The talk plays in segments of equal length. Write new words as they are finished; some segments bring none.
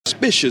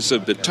suspicious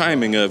of the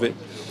timing of it.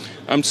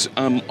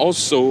 I'm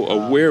also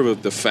aware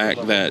of the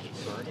fact that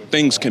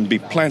things can be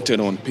planted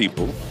on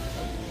people.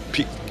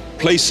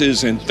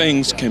 Places and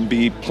things can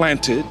be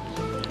planted.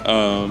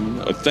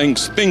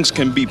 Things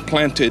can be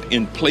planted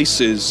in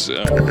places.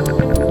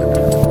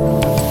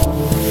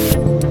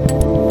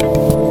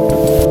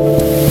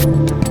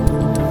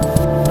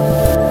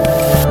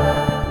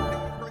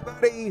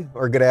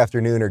 Or good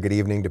afternoon or good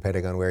evening,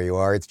 depending on where you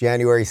are. It's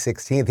January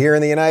 16th here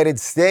in the United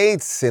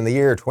States in the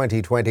year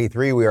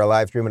 2023. We are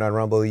live streaming on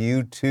Rumble,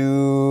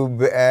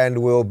 YouTube,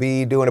 and we'll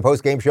be doing a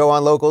post-game show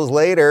on Locals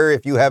later.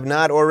 If you have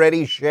not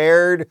already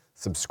shared,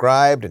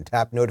 subscribed, and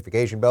tapped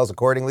notification bells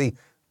accordingly,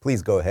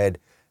 please go ahead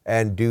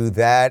and do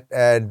that.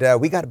 And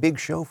we got a big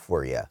show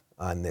for you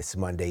on this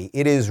Monday.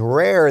 It is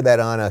rare that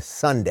on a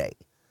Sunday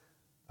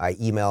I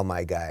email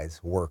my guys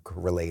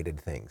work-related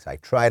things. I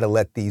try to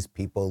let these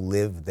people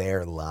live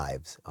their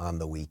lives on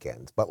the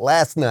weekends. But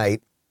last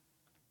night,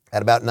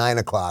 at about 9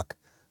 o'clock,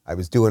 I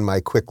was doing my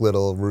quick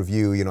little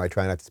review. You know, I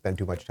try not to spend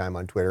too much time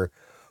on Twitter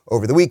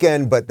over the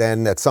weekend, but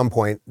then at some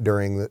point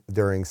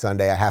during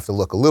Sunday, I have to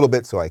look a little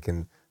bit so I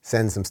can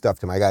send some stuff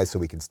to my guys so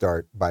we can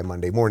start by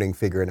Monday morning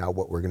figuring out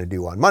what we're going to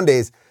do on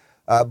Mondays.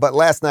 But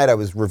last night I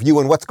was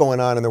reviewing what's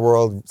going on in the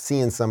world,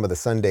 seeing some of the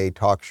Sunday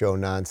talk show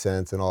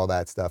nonsense and all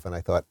that stuff, and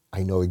I thought,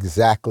 I know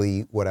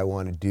exactly what I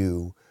want to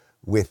do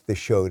with the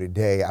show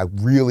today. I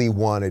really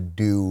want to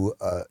do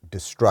a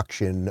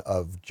destruction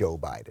of Joe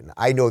Biden.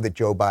 I know that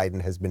Joe Biden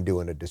has been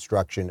doing a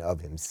destruction of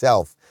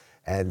himself,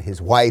 and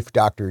his wife,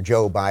 Dr.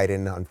 Jill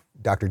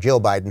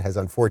Biden, has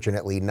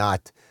unfortunately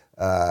not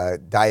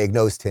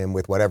diagnosed him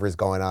with whatever's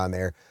going on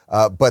there.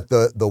 But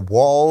the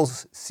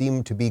walls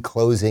seem to be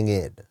closing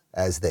in,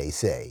 as they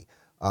say,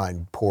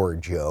 on poor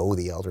Joe,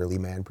 the elderly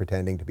man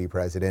pretending to be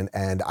president.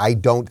 And I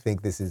don't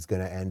think this is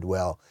going to end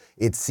well.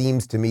 It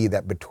seems to me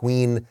that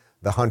between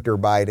the Hunter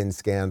Biden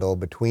scandal,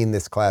 between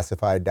this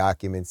classified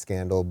document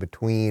scandal,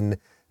 between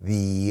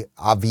the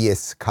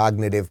obvious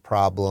cognitive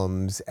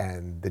problems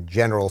and the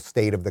general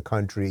state of the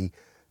country,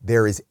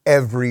 there is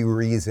every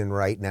reason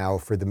right now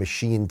for the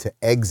machine to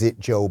exit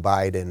Joe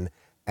Biden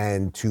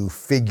and to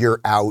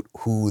figure out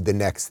who the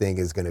next thing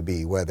is going to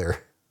be, whether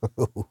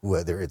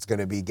it's going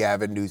to be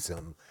Gavin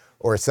Newsom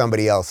or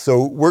somebody else.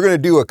 So we're going to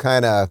do a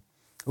kind of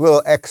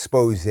little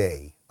expose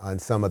on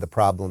some of the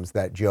problems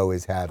that Joe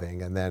is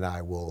having, and then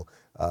I will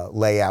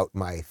lay out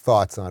my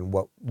thoughts on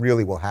what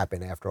really will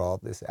happen after all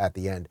of this at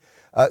the end.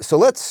 So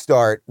let's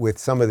start with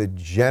some of the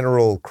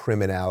general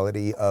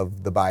criminality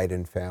of the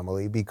Biden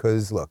family,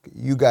 because look,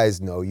 you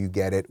guys know, you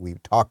get it.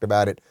 We've talked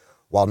about it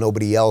while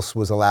nobody else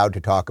was allowed to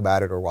talk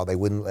about it, or while they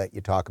wouldn't let you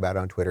talk about it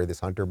on Twitter,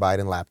 this Hunter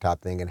Biden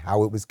laptop thing and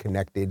how it was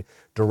connected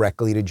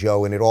directly to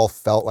Joe. And it all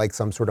felt like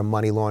some sort of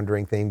money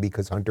laundering thing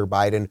because Hunter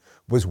Biden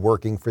was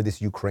working for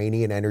this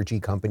Ukrainian energy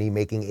company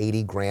making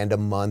 $80,000 a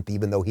month,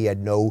 even though he had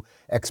no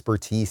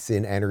expertise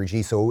in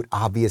energy. So it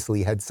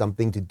obviously had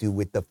something to do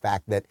with the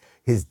fact that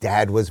his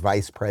dad was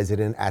vice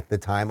president at the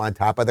time, on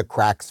top of the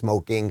crack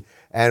smoking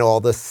and all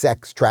the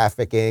sex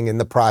trafficking and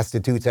the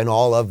prostitutes and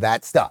all of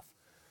that stuff.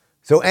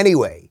 So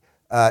anyway,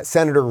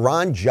 Senator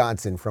Ron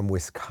Johnson from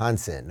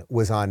Wisconsin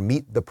was on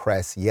Meet the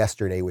Press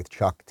yesterday with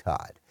Chuck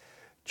Todd.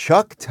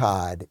 Chuck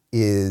Todd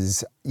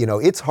is, you know,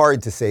 it's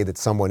hard to say that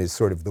someone is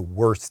sort of the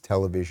worst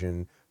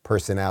television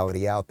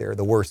personality out there,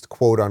 the worst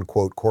quote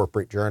unquote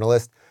corporate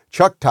journalist.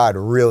 Chuck Todd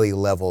really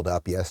leveled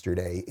up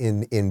yesterday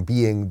in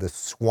being the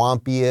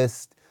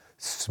swampiest,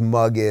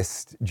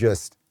 smuggest,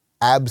 just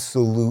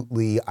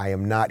absolutely, I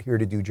am not here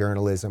to do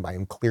journalism. I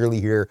am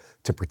clearly here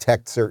to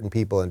protect certain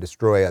people and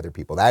destroy other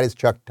people. That is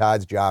Chuck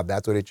Todd's job.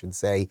 That's what it should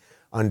say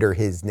under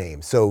his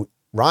name. So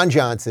Ron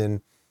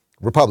Johnson,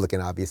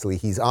 Republican, obviously,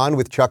 he's on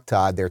with Chuck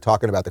Todd. They're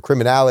talking about the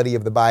criminality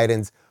of the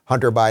Bidens,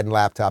 Hunter Biden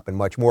laptop, and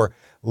much more.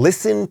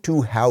 Listen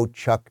to how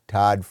Chuck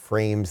Todd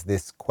frames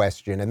this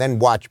question, and then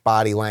watch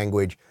body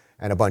language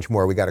and a bunch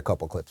more. We got a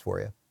couple clips for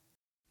you.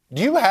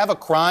 Do you have a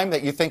crime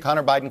that you think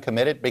Hunter Biden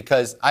committed?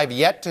 Because I've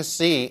yet to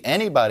see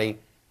anybody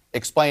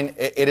explain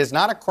it is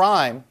not a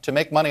crime to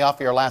make money off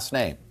of your last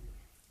name.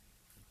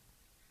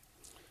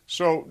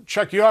 So,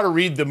 Chuck, you ought to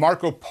read the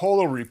Marco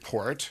Polo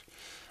report,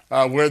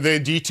 where they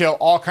detail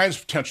all kinds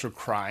of potential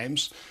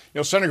crimes. You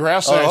know, Senator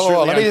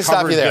Grassley, let me just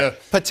stop you there.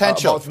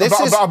 Potential.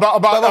 Potential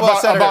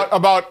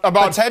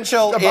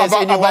is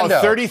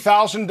innuendo.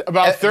 $30,000.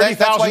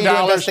 That's why you do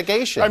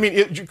investigation. I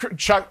mean,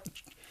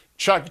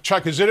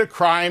 Chuck, is it a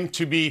crime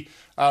to be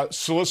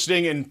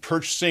soliciting and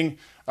purchasing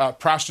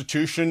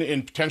prostitution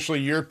in potentially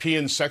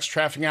European sex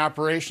trafficking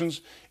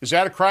operations? Is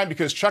that a crime?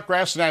 Because Chuck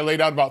Grassley and I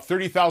laid out about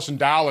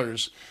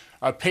 $30,000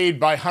 paid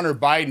by Hunter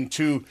Biden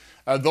to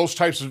those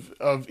types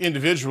of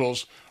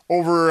individuals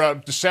over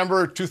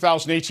December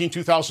 2018,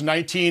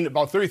 2019,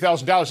 about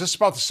 $30,000. This is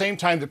about the same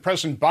time that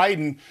President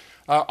Biden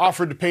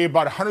offered to pay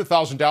about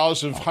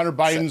 $100,000 of Hunter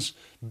Biden's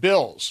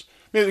bills.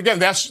 I mean, again,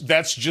 that's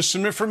just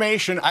some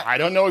information. I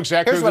don't know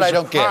exactly. Here's what I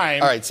don't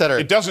get. All right, Senator.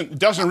 It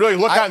doesn't really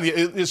look on the.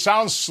 It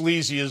sounds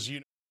sleazy as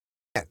you.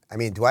 I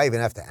mean, do I even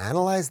have to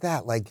analyze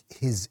that? Like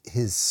his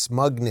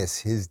smugness,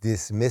 his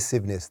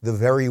dismissiveness, the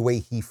very way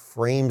he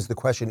frames the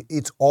question,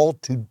 it's all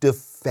to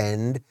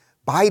defend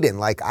Biden.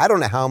 Like, I don't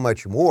know how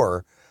much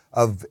more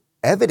of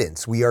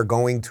evidence we are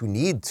going to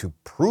need to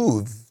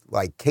prove,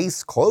 like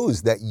case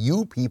closed, that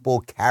you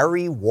people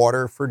carry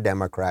water for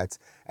Democrats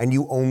and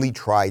you only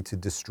try to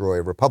destroy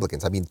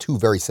Republicans. I mean, two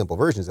very simple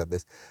versions of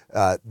this,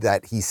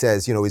 that he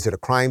says, is it a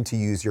crime to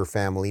use your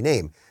family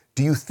name?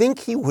 Do you think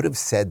he would have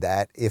said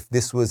that if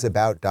this was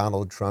about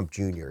Donald Trump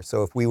Jr.?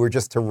 So if we were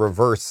just to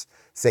reverse,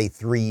 say,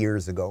 3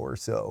 years ago or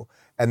so,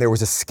 and there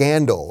was a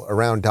scandal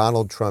around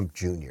Donald Trump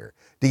Jr.,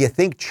 do you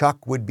think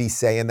Chuck would be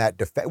saying that,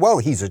 well,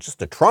 he's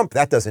just a Trump,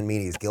 that doesn't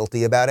mean he's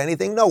guilty about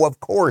anything? No, of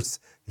course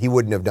he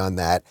wouldn't have done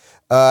that.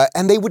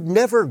 And they would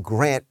never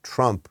grant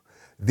Trump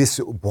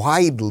this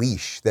wide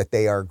leash that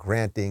they are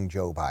granting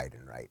Joe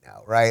Biden right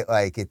now, right?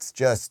 Like, it's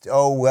just,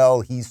 oh,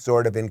 well, he's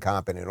sort of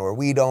incompetent, or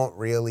we don't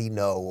really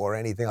know, or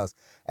anything else.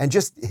 And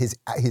just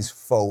his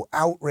faux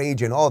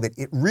outrage and all of it,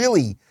 it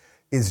really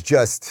is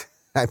just,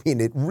 I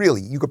mean, it really,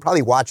 you could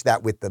probably watch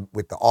that with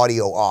the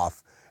audio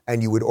off,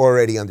 and you would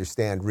already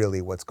understand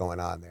really what's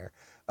going on there.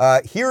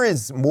 Here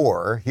is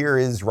more. Here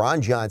is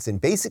Ron Johnson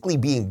basically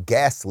being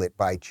gaslit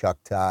by Chuck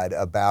Todd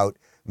about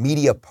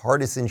media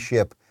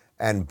partisanship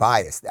and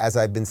bias. As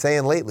I've been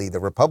saying lately, the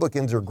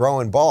Republicans are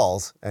growing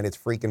balls, and it's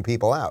freaking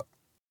people out.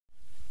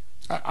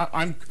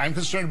 I'm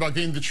concerned about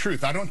getting the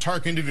truth. I don't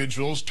target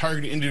individuals.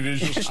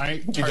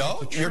 You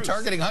don't? You're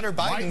targeting Hunter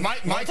Biden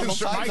multiple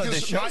times on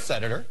this show,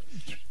 Senator.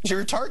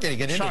 You're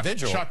targeting an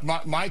individual. Chuck,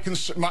 my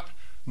concern,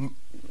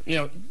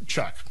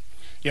 Chuck.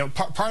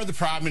 Part of the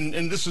problem,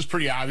 and this is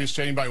pretty obvious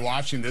to anybody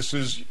watching this,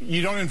 is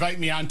you don't invite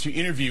me on to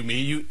interview me.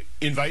 You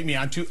invite me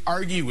on to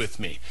argue with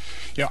me.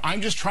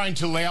 I'm just trying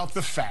to lay out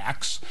the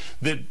facts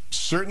that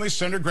certainly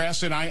Senator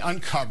Grassley and I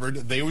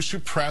uncovered. They were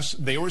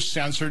suppressed. They were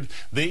censored.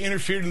 They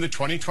interfered in the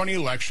 2020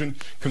 election.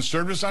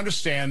 Conservatives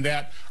understand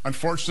that.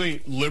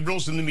 Unfortunately,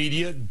 liberals in the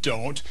media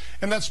don't.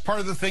 And that's part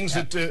of the things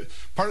that,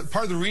 part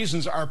of the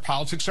reasons our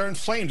politics are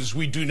inflamed is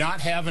we do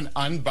not have an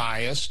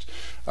unbiased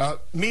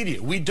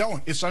media. We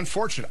don't. It's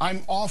unfortunate.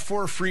 I'm all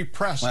for a free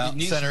press. It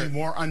needs to be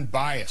more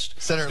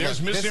unbiased. Senator,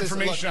 there's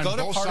misinformation on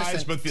both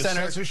sides, but the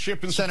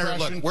censorship and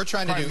suppression we're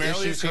trying to do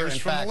issues here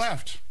from the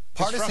left.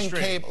 Partisan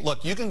cable.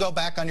 Look, you can go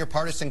back on your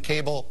partisan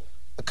cable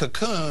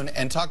cocoon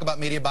and talk about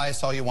media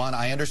bias all you want.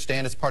 I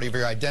understand it's part of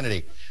your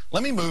identity.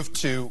 Let me move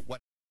to what.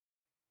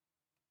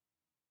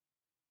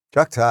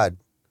 Chuck Todd,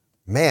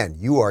 man,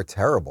 you are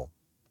terrible.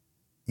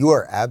 You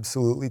are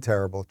absolutely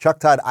terrible. Chuck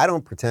Todd, I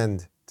don't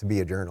pretend to be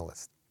a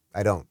journalist.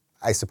 I don't.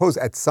 I suppose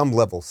at some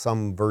level,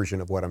 some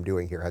version of what I'm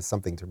doing here has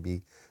something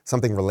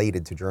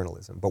related to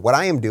journalism. But what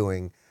I am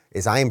doing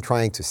is I am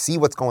trying to see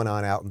what's going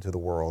on out into the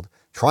world,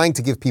 trying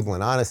to give people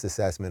an honest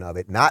assessment of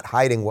it, not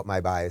hiding what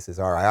my biases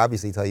are. I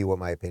obviously tell you what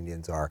my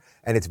opinions are,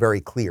 and it's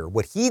very clear.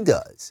 What he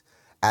does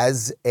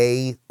as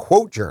a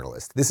quote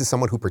journalist, this is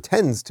someone who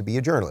pretends to be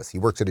a journalist. He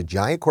works at a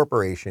giant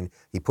corporation,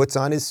 he puts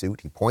on his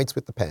suit, he points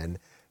with the pen,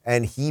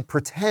 and he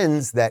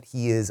pretends that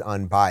he is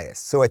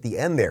unbiased. So at the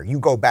end there, you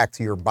go back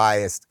to your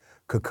biased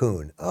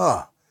cocoon.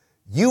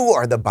 You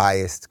are the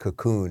biased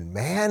cocoon,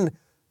 man.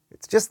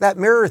 It's just that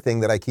mirror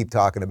thing that I keep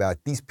talking about.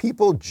 These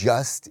people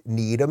just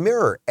need a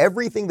mirror.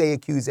 Everything they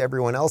accuse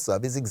everyone else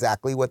of is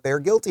exactly what they're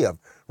guilty of.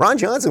 Ron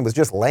Johnson was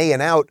just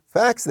laying out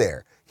facts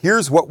there.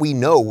 Here's what we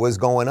know was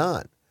going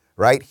on,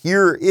 right?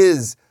 Here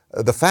is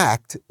the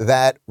fact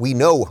that we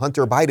know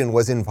Hunter Biden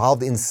was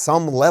involved in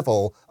some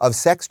level of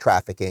sex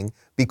trafficking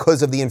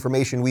because of the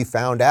information we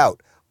found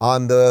out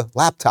on the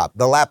laptop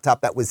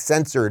that was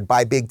censored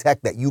by big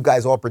tech that you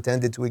guys all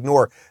pretended to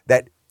ignore,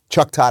 that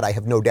Chuck Todd, I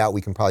have no doubt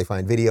we can probably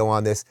find video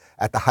on this.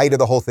 At the height of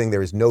the whole thing,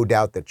 there is no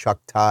doubt that Chuck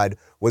Todd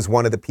was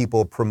one of the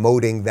people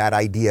promoting that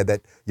idea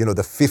that,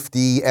 the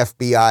 50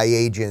 FBI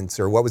agents,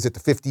 or what was it, the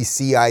 50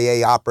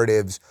 CIA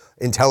operatives,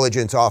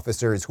 intelligence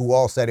officers who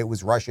all said it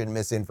was Russian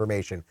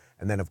misinformation.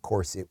 And then, of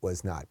course, it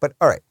was not. But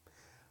all right,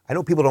 I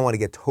know people don't want to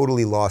get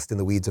totally lost in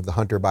the weeds of the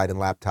Hunter Biden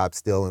laptop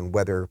still and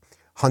whether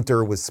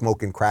Hunter was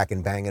smoking crack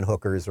and banging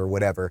hookers or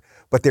whatever.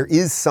 But there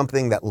is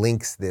something that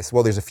links this.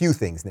 Well, there's a few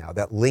things now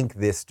that link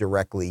this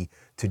directly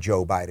to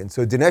Joe Biden.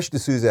 So Dinesh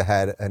D'Souza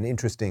had an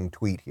interesting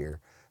tweet here.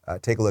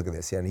 Take a look at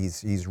this. And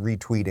he's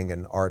retweeting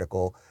an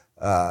article.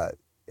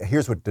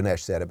 Here's what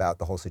Dinesh said about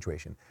the whole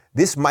situation.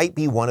 This might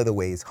be one of the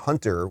ways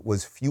Hunter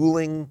was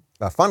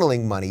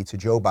funneling money to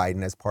Joe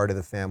Biden as part of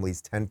the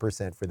family's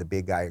 10% for the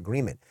big guy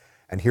agreement.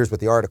 And here's what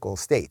the article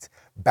states.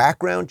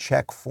 Background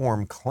check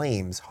form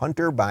claims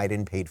Hunter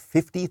Biden paid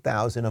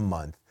 $50,000 a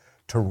month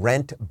to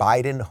rent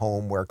Biden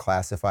home where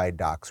classified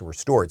docs were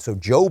stored. So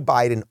Joe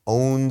Biden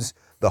owns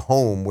the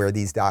home where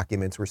these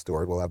documents were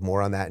stored. We'll have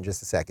more on that in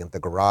just a second. The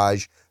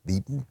garage,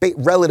 the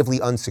relatively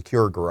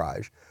unsecure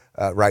garage,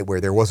 right, where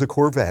there was a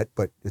Corvette,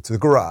 but it's the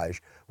garage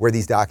where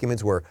these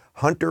documents were.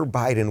 Hunter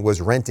Biden was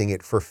renting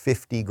it for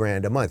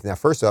 $50,000 a month. Now,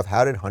 first off,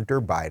 how did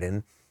Hunter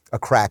Biden, a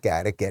crack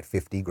addict, get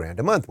 $50,000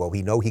 a month? Well,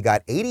 we know he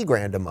got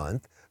 $80,000 a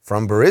month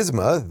from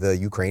Burisma, the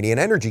Ukrainian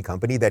energy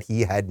company that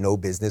he had no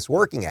business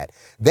working at.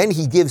 Then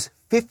he gives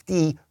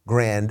 50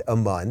 grand a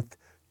month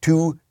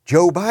to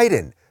Joe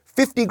Biden.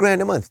 50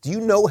 grand a month. Do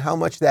you know how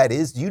much that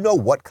is? Do you know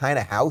what kind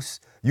of house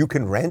you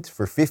can rent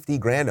for 50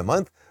 grand a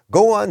month?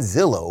 Go on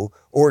Zillow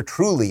or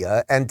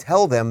Trulia and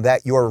tell them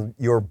that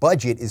your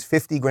budget is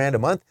 50 grand a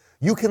month.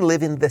 You can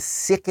live in the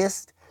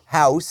sickest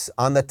house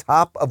on the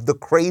top of the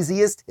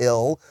craziest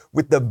hill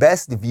with the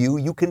best view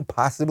you can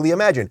possibly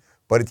imagine.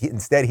 But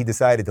instead, he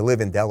decided to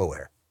live in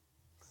Delaware,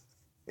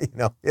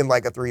 in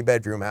like a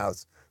 3-bedroom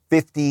house,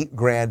 50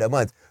 grand a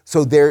month.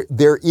 So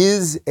there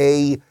is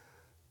a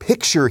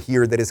picture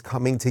here that is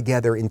coming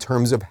together in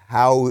terms of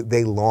how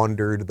they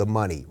laundered the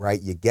money,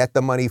 right? You get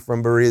the money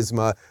from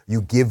Burisma,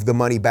 you give the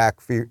money back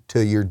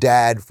to your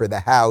dad for the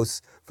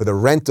house, for the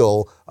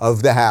rental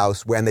of the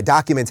house, when the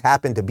documents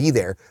happened to be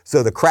there.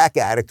 So the crack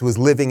addict was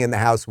living in the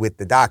house with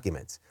the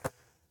documents.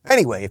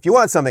 Anyway, if you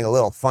want something a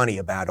little funny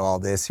about all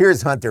this,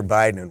 here's Hunter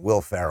Biden and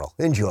Will Ferrell.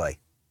 Enjoy.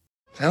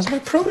 How's my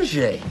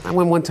protege? I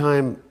went one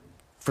time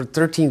for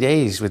 13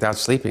 days without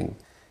sleeping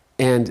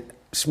and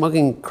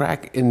smoking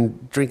crack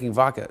and drinking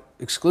vodka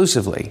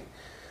exclusively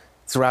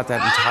throughout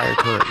that entire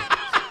time.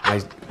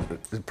 I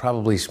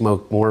probably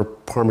smoked more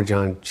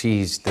Parmesan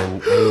cheese than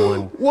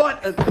anyone.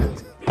 What an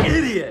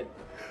idiot!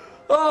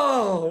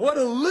 Oh, what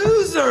a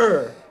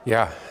loser!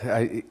 Yeah,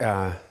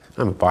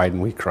 I'm a Biden.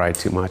 We cry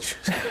too much.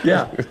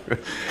 Yeah.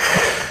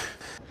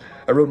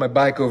 I rode my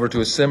bike over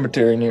to a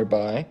cemetery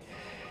nearby.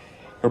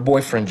 Her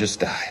boyfriend just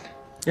died.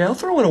 Yeah, I'll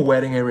throw in a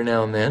wedding every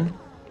now and then.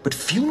 But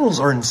funerals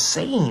are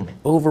insane.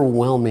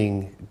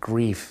 Overwhelming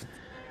grief.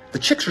 The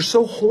chicks are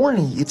so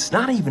horny, it's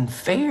not even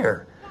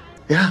fair.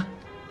 Yeah,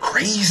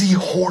 crazy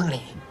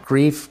horny.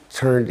 Grief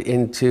turned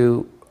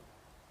into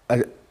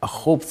a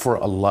hope for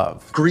a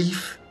love.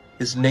 Grief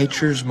is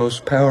nature's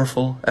most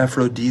powerful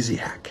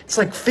aphrodisiac. It's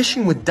like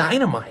fishing with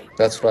dynamite.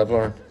 That's what I've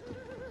learned.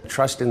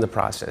 Trust in the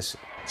process.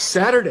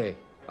 Saturday.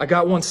 I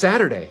got one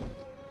Saturday.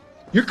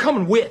 You're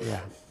coming with. Yeah.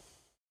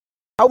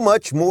 How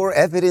much more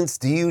evidence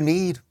do you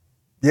need?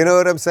 You know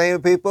what I'm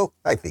saying, people?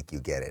 I think you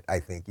get it. I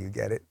think you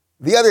get it.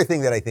 The other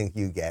thing that I think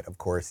you get, of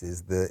course,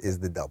 is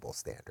the double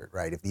standard,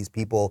 right? If these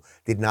people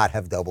did not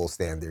have double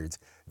standards,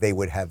 they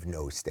would have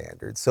no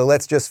standards. So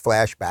let's just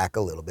flash back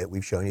a little bit.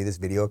 We've shown you this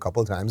video a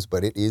couple of times,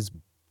 but it is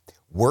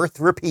worth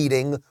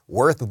repeating,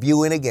 worth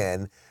viewing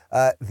again.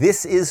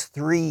 This is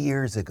 3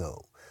 years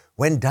ago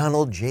when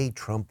Donald J.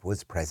 Trump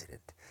was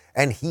president,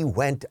 and he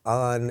went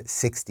on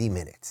 60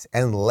 Minutes,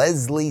 and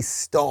Leslie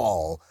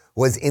Stahl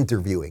was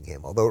interviewing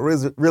him, although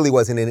it really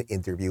wasn't an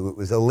interview, it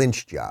was a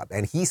lynch job.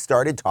 And he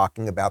started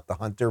talking about the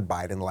Hunter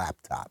Biden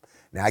laptop.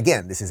 Now,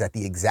 again, this is at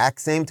the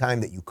exact same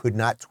time that you could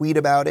not tweet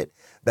about it,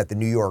 that the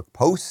New York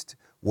Post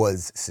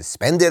was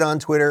suspended on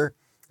Twitter,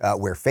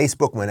 where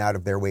Facebook went out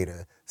of their way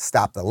to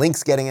stop the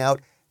links getting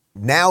out.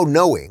 Now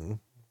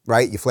knowing,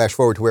 right, you flash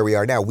forward to where we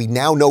are now, we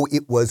now know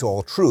it was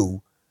all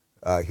true.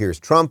 Here's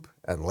Trump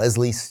and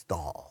Leslie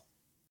Stahl.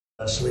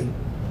 Leslie.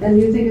 And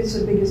you think it's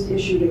the biggest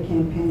issue to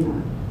campaign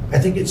on? I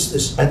think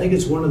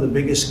it's one of the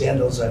biggest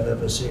scandals I've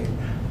ever seen,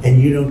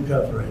 and you don't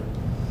cover it.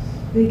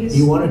 Biggest.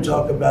 You want to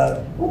talk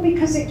about? Well,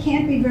 because it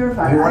can't be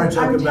verified. You want to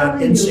talk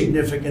about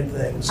insignificant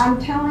things. I'm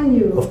telling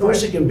you. Of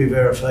course it can be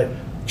verified.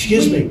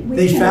 Excuse me.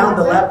 They found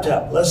the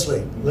laptop,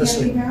 Leslie.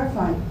 Leslie. Can't be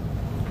verified.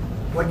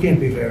 What can't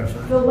be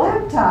verified? The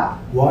laptop.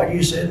 Why do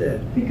you say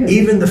that? Because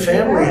even the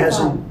family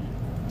hasn't.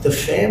 The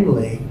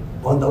family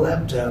on the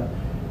laptop.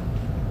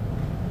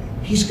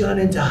 He's gone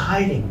into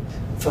hiding.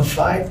 For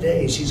 5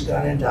 days, he's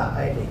gone into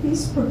hiding.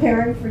 He's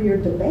preparing for your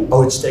debate.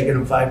 Oh, it's taken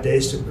him 5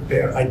 days to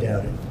prepare? I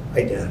doubt it.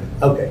 I doubt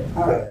it. Okay.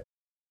 All right.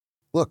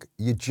 Look,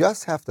 you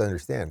just have to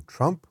understand,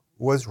 Trump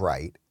was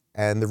right.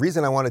 And the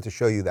reason I wanted to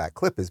show you that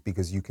clip is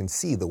because you can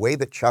see the way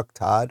that Chuck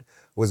Todd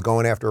was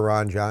going after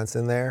Ron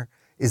Johnson there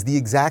is the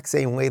exact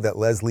same way that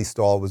Leslie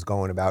Stahl was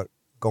going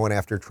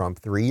after Trump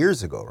 3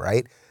 years ago,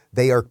 right?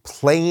 They are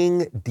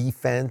playing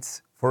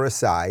defense for a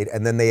side,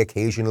 and then they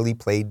occasionally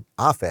played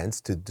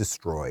offense to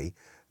destroy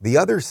the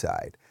other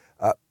side.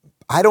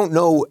 I don't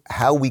know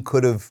how we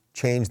could have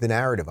changed the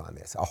narrative on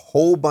this. A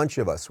whole bunch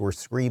of us were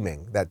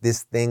screaming that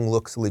this thing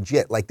looks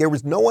legit. Like there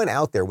was no one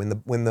out there when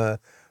the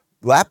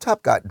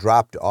laptop got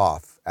dropped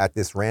off at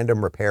this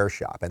random repair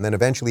shop, and then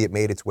eventually it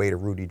made its way to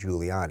Rudy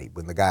Giuliani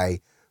when the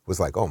guy was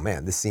like, oh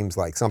man, this seems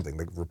like something,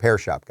 the repair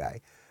shop guy.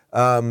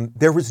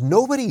 There was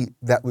nobody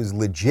that was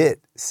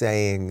legit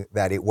saying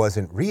that it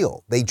wasn't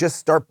real. They just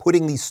start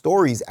putting these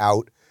stories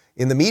out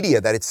in the media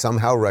that it's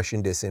somehow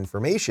Russian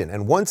disinformation.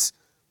 And once,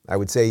 I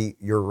would say,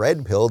 you're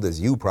red-pilled,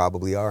 as you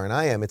probably are and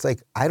I am, it's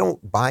like, I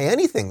don't buy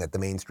anything that the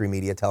mainstream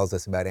media tells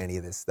us about any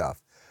of this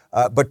stuff.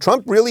 But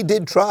Trump really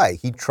did try.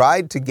 He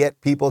tried to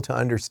get people to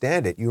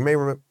understand it. You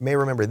may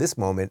remember this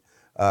moment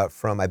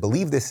from, I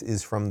believe this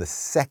is from the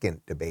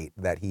second debate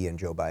that he and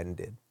Joe Biden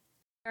did.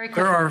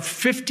 There are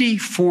 50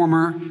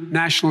 former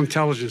national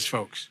intelligence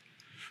folks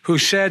who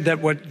said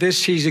that what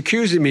he's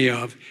accusing me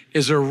of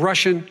is a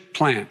Russian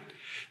plan.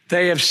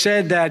 They have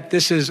said that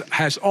this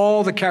has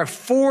all the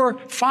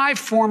five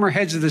former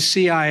heads of the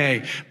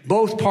CIA,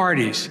 both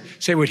parties,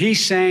 say what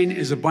he's saying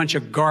is a bunch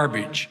of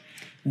garbage.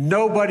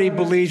 Nobody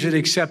believes it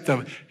except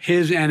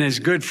his and his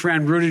good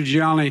friend Rudy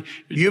Giuliani.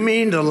 You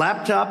mean the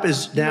laptop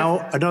is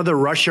now another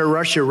Russia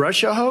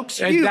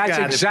hoax? And that's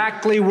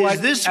exactly what.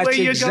 Is this that's where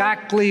you're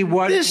exactly going?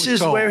 what. This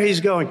is told. where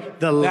he's going.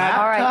 The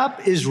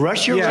laptop is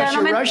Russia,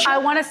 Gentlemen, Russia. I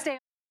want to stay.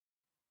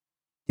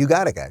 You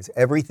got it, guys.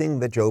 Everything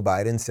that Joe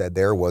Biden said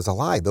there was a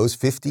lie. Those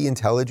 50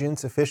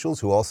 intelligence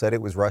officials who all said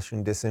it was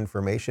Russian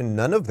disinformation,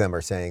 none of them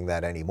are saying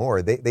that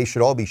anymore. They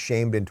should all be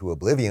shamed into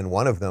oblivion.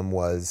 One of them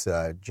was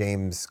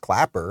James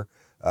Clapper,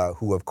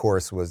 who, of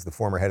course, was the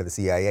former head of the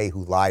CIA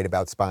who lied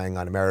about spying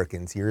on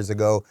Americans years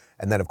ago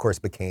and then, of course,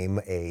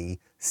 became a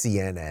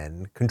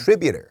CNN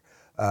contributor.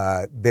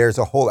 There's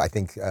a whole, I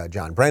think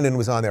John Brennan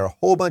was on there, a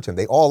whole bunch of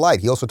them. They all lied.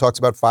 He also talks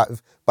about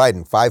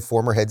five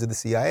former heads of the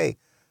CIA.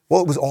 Well,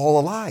 it was all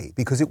a lie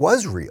because it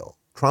was real.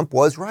 Trump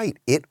was right.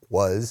 It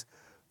was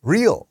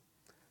real.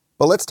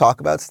 But let's talk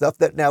about stuff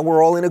that now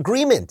we're all in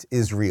agreement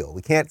is real.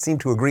 We can't seem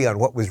to agree on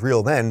what was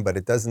real then, but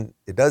it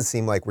does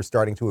seem like we're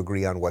starting to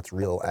agree on what's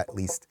real, at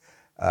least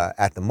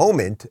at the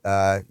moment.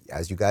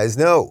 As you guys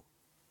know,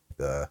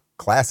 the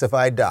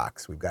classified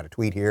docs. We've got a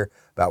tweet here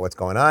about what's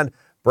going on.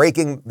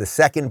 Breaking: the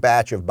second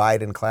batch of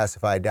Biden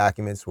classified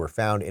documents were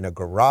found in a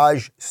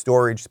garage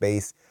storage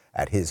space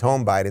at his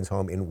home, Biden's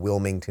home in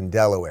Wilmington,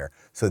 Delaware.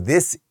 So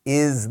this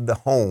is the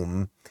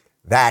home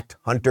that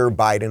Hunter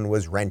Biden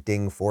was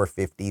renting for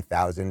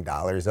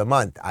 $50,000 a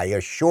month. I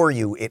assure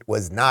you it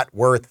was not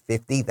worth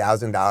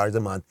 $50,000 a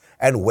month.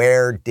 And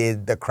where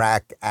did the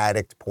crack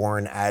addict,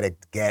 porn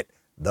addict get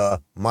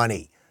the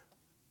money?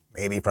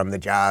 Maybe from the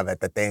job at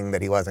the thing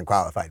that he wasn't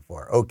qualified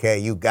for. Okay,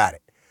 you got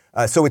it.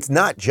 So it's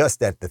not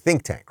just at the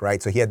think tank,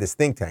 right? So he had this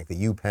think tank, the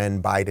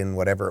UPenn, Biden,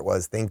 whatever it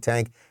was, think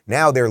tank.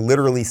 Now they're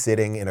literally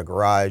sitting in a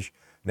garage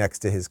next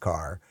to his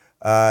car.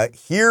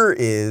 Here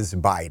is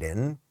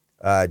Biden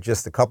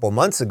just a couple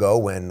months ago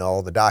when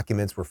all the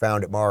documents were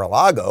found at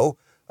Mar-a-Lago.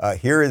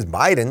 Here is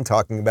Biden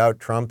talking about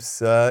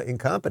Trump's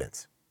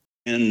incompetence.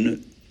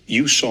 And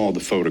you saw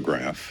the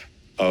photograph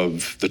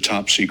of the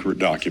top secret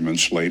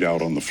documents laid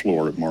out on the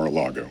floor at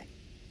Mar-a-Lago.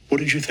 What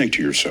did you think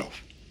to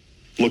yourself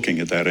looking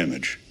at that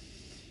image?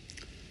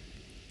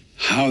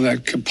 How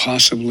that could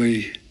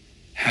possibly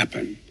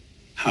happen,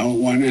 how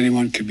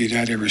anyone could be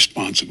that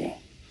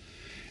irresponsible.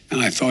 And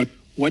I thought,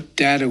 what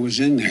data was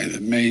in there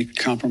that may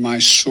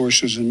compromise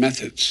sources and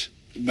methods?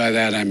 By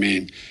that I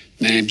mean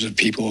names of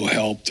people who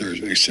helped, or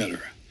et cetera.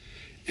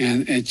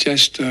 And it's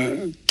just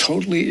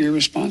totally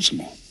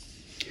irresponsible.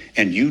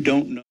 And you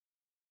don't know.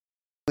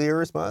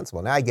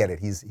 Irresponsible. Now I get it.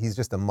 He's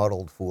just a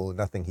muddled fool.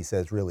 Nothing he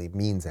says really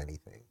means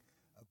anything.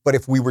 But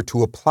if we were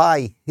to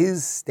apply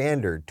his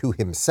standard to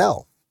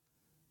himself,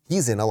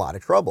 he's in a lot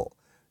of trouble.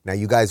 Now,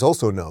 you guys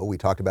also know, we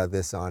talked about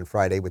this on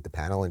Friday with the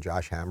panel, and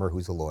Josh Hammer,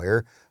 who's a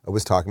lawyer,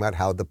 was talking about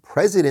how the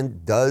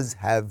president does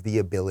have the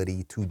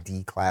ability to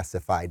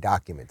declassify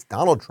documents.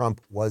 Donald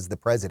Trump was the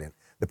president.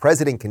 The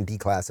president can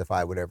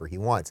declassify whatever he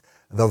wants.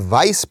 The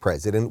vice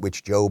president,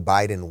 which Joe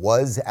Biden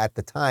was at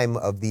the time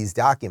of these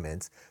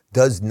documents,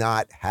 does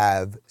not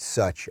have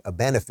such a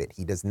benefit.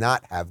 He does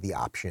not have the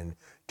option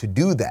to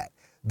do that.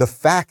 The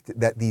fact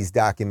that these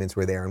documents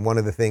were there, and one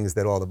of the things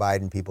that all the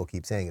Biden people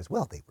keep saying is,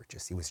 well,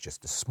 it was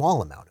just a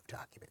small amount of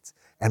documents,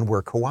 and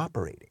we're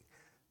cooperating.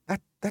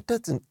 That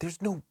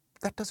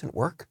doesn't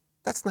work.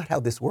 That's not how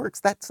this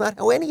works. That's not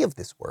how any of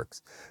this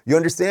works. You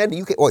understand?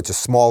 It's a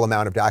small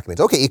amount of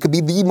documents. Okay, it could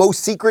be the most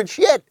secret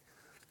shit.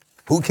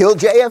 Who killed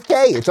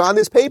JFK? It's on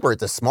this paper.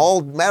 It's a small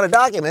amount of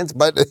documents,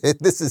 but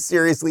this is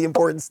seriously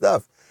important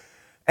stuff.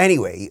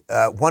 Anyway,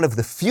 one of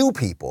the few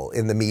people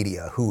in the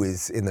media who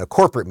is, in the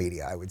corporate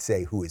media, I would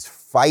say, who is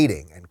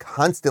fighting and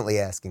constantly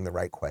asking the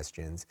right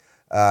questions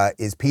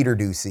is Peter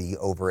Doocy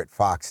over at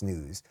Fox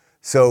News.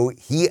 So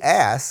he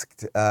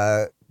asked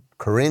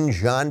Karine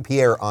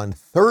Jean-Pierre on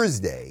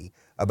Thursday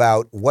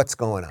about what's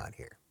going on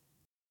here.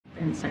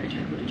 And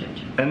Secretary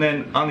Buttigieg. And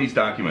then on these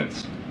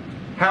documents,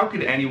 how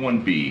could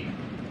anyone be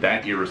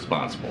that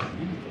irresponsible?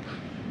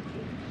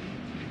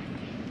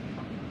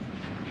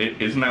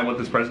 Isn't that what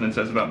this president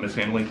says about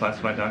mishandling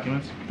classified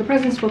documents? The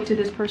president spoke to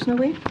this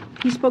personally.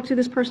 He spoke to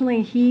this personally.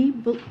 And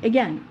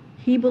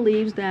he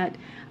believes that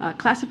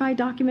classified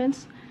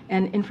documents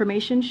and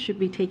information should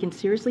be taken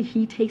seriously.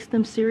 He takes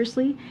them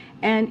seriously.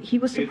 And he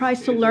was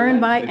surprised to learn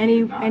by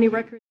any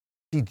record.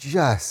 She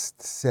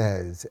just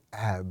says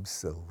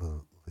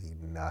absolutely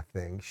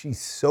nothing.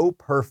 She's so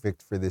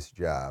perfect for this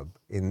job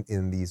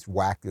in these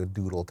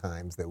wackadoodle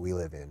times that we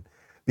live in,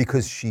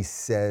 because she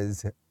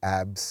says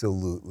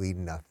absolutely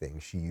nothing.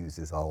 She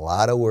uses a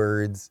lot of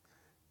words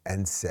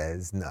and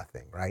says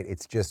nothing, right?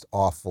 It's just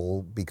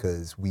awful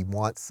because we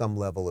want some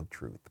level of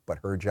truth, but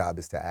her job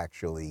is to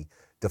actually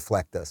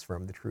deflect us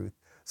from the truth.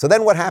 So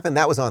then what happened?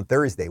 That was on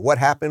Thursday. What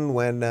happened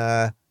when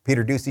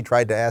Peter Doocy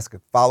tried to ask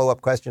a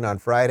follow-up question on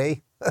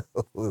Friday?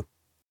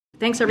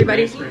 Thanks,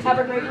 everybody. Have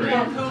a great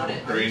weekend.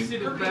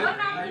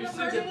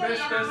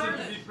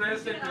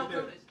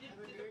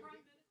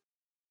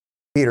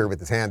 Peter with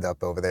his hand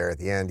up over there at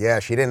the end. Yeah,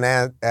 she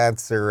didn't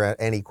answer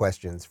any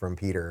questions from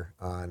Peter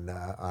on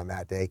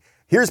that day.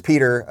 Here's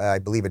Peter, I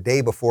believe a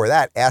day before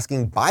that,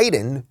 asking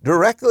Biden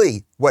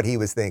directly what he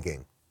was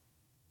thinking.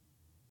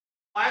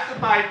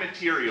 Classified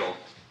material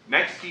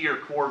next to your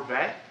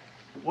Corvette.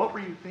 What were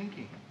you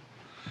thinking?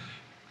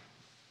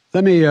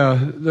 Let me,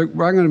 I'm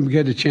going to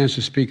get a chance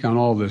to speak on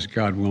all this,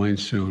 God willing,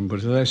 soon. But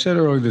as I said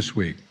earlier this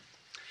week,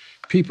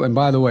 people, and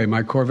by the way,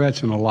 my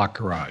Corvette's in a locked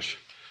garage.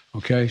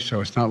 Okay,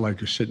 so it's not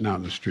like you're sitting out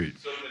in the street.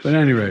 So but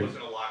anyway, was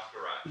in a locked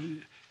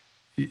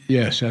garage.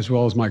 Yes, as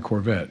well as my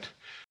Corvette.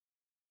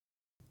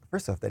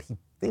 First off, that he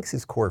thinks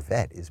his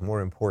Corvette is more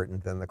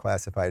important than the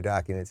classified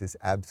documents is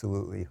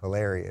absolutely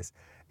hilarious.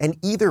 And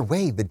either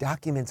way, the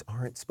documents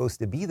aren't supposed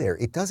to be there.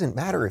 It doesn't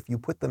matter if you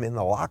put them in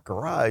the locked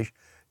garage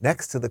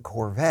next to the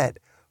Corvette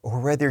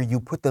or whether you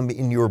put them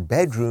in your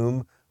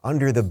bedroom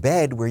under the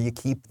bed where you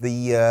keep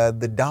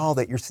the doll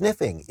that you're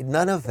sniffing.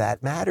 None of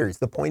that matters.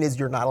 The point is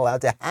you're not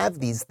allowed to have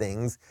these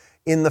things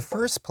in the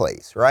first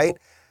place, right?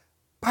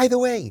 By the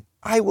way,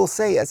 I will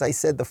say, as I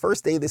said the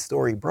first day this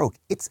story broke,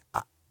 it's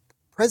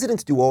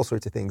presidents do all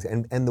sorts of things,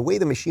 and the way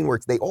the machine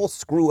works, they all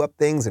screw up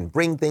things and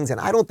bring things,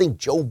 and I don't think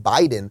Joe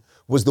Biden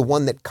was the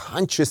one that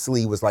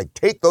consciously was like,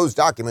 take those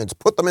documents,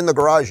 put them in the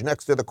garage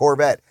next to the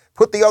Corvette,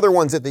 put the other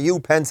ones at the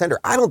UPenn Center.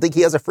 I don't think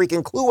he has a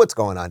freaking clue what's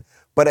going on.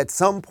 But at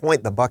some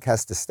point, the buck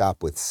has to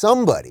stop with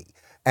somebody.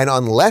 And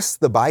unless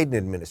the Biden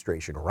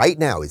administration right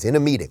now is in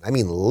a meeting, I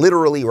mean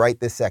literally right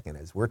this second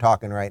as we're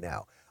talking right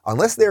now,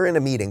 unless they're in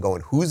a meeting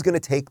going, who's going to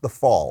take the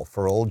fall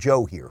for old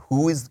Joe here?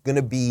 Who is going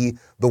to be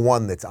the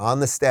one that's on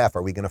the staff?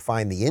 Are we going to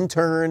find the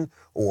intern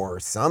or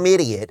some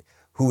idiot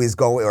who is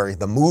going, or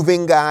the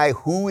moving guy,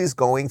 who is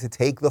going to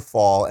take the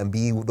fall and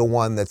be the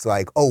one that's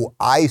like, oh,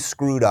 I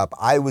screwed up.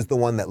 I was the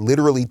one that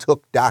literally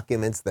took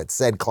documents that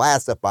said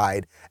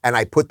classified and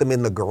I put them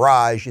in the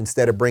garage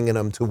instead of bringing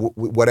them to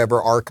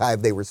whatever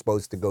archive they were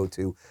supposed to go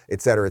to,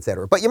 et cetera, et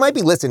cetera. But you might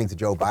be listening to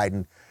Joe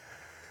Biden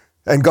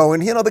and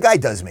going, you know, the guy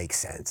does make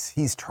sense.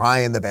 He's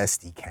trying the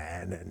best he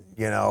can. And,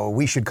 you know,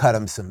 we should cut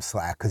him some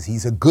slack because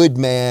he's a good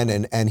man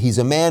and he's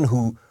a man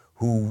who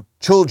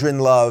children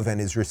love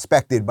and is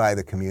respected by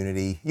the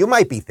community. You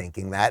might be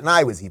thinking that, and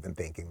I was even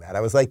thinking that.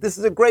 I was like, this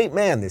is a great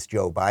man, this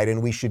Joe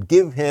Biden. We should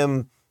give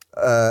him,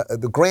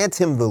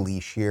 grant him the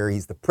leash here.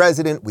 He's the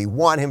president. We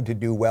want him to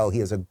do well. He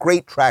has a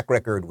great track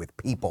record with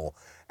people.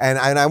 And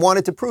I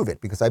wanted to prove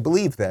it because I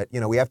believe that, you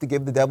know, we have to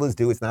give the devil his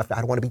due. It's not, I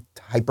don't want to be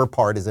hyper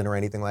partisan or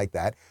anything like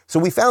that. So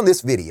we found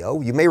this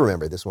video. You may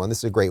remember this one. This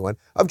is a great one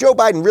of Joe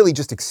Biden really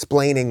just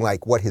explaining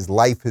like what his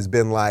life has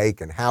been like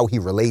and how he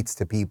relates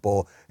to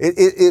people.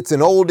 It's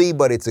an oldie,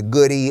 but it's a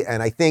goodie.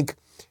 And I think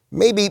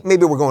maybe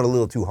we're going a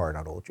little too hard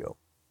on old Joe.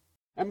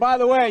 And by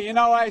the way, you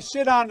know, I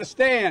sit on the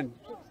stand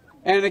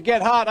and it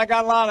get hot. I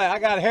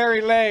got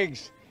hairy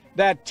legs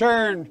that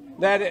turn,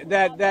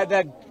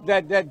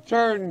 that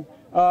turn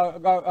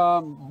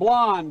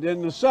blonde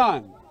in the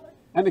sun.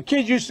 And the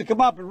kids used to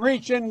come up and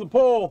reach in the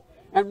pool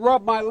and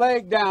rub my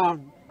leg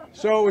down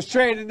so it was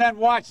straight and then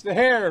watch the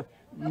hair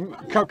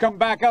come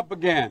back up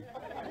again.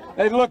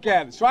 They'd look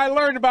at it. So I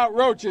learned about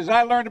roaches.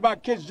 I learned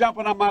about kids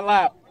jumping on my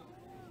lap.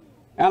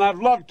 And I've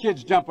loved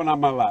kids jumping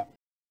on my lap.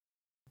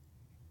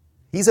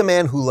 He's a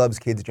man who loves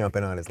kids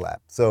jumping on his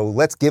lap. So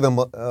let's give him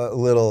a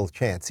little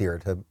chance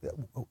here.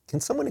 Can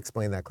someone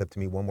explain that clip to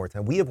me one more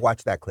time? We have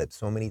watched that clip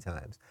so many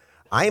times.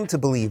 I am to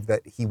believe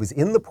that he was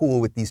in the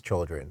pool with these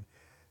children.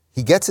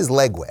 He gets his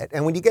leg wet.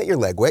 And when you get your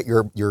leg wet,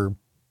 your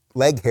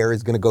leg hair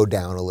is going to go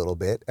down a little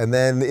bit. And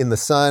then in the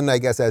sun, I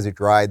guess as it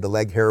dried, the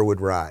leg hair would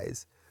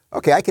rise.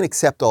 Okay, I can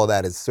accept all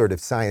that as sort of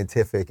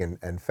scientific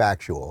and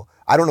factual.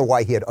 I don't know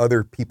why he had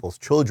other people's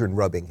children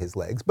rubbing his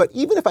legs. But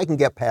even if I can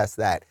get past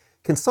that,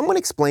 can someone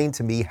explain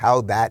to me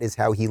how that is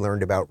how he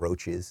learned about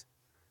roaches?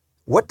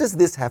 What does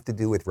this have to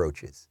do with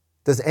roaches?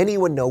 Does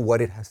anyone know what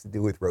it has to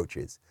do with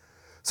roaches?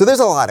 So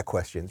there's a lot of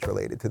questions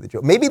related to the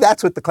Joe. Maybe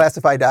that's what the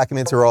classified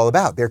documents are all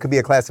about. There could be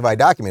a classified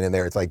document in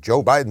there. It's like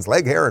Joe Biden's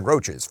leg hair and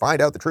roaches.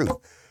 Find out the truth.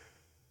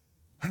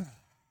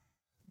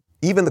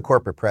 Even the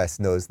corporate press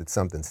knows that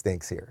something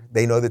stinks here.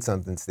 They know that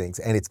something stinks,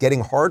 and it's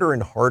getting harder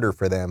and harder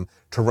for them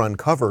to run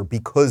cover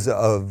because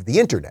of the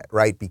internet,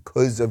 right?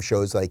 Because of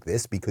shows like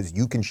this, because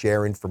you can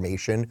share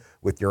information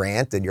with your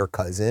aunt and your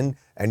cousin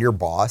and your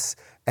boss,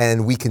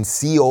 and we can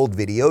see old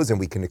videos and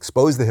we can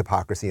expose the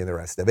hypocrisy and the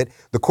rest of it.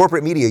 The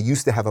corporate media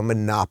used to have a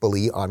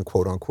monopoly on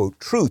quote unquote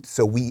truth,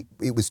 so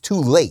it was too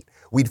late.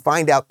 We'd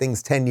find out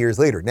things 10 years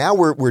later. Now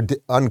we're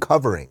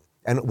uncovering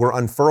and we're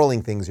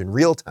unfurling things in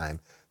real time.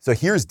 So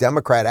here's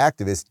Democrat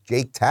activist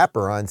Jake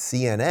Tapper on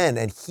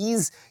CNN, and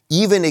he's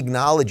even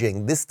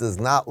acknowledging this does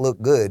not look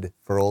good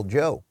for old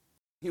Joe.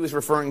 He was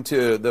referring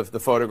to the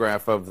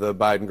photograph of the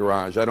Biden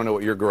garage. I don't know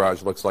what your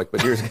garage looks like, but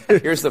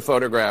here's the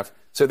photograph.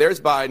 So there's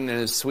Biden in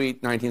his sweet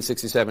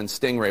 1967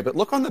 Stingray. But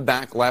look on the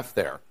back left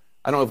there.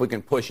 I don't know if we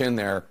can push in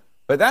there,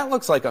 but that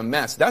looks like a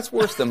mess. That's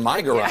worse than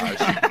my garage.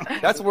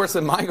 That's worse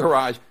than my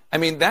garage. I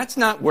mean, that's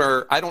not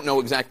where, I don't know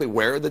exactly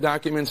where the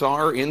documents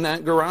are in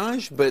that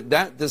garage, but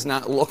that does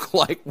not look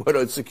like what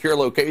a secure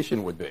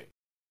location would be.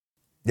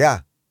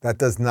 Yeah, That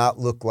does not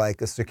look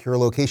like a secure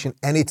location.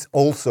 And it's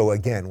also,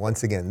 again,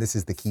 once again, this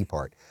is the key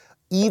part.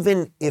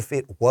 Even if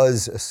it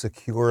was a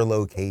secure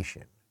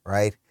location,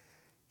 right?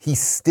 He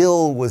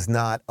still was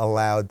not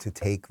allowed to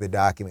take the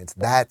documents.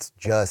 That's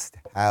just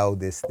how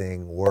this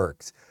thing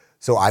works.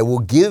 So I will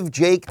give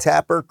Jake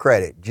Tapper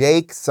credit.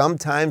 Jake,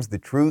 sometimes the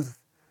truth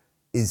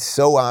is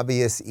so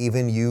obvious,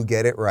 even you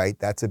get it right.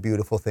 That's a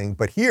beautiful thing.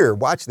 But here,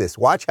 watch this.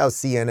 Watch how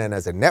CNN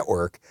as a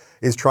network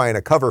is trying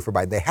to cover for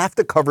Biden. They have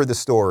to cover the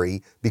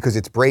story because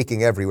it's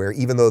breaking everywhere,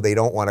 even though they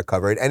don't want to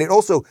cover it. And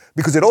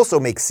because it also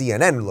makes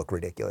CNN look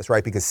ridiculous,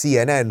 right? Because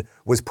CNN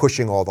was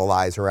pushing all the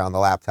lies around the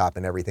laptop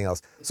and everything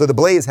else. So the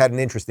Blaze had an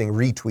interesting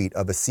retweet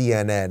of a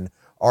CNN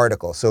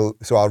article. So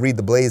I'll read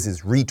the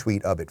Blaze's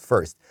retweet of it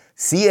first.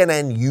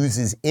 CNN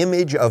uses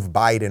image of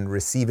Biden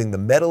receiving the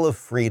Medal of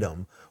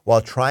Freedom while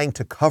trying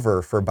to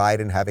cover for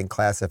Biden having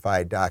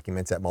classified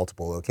documents at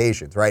multiple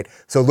locations, right?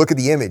 So look at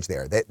the image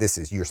there.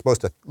 You're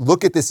supposed to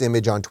look at this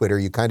image on Twitter.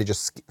 You kind of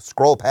just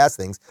scroll past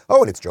things.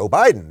 Oh, and it's Joe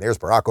Biden. There's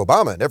Barack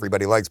Obama, and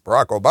everybody likes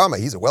Barack Obama.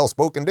 He's a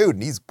well-spoken dude,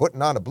 and he's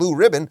putting on a blue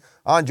ribbon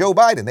on Joe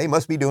Biden. They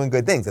must be doing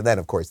good things. And then,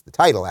 of course, the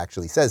title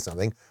actually says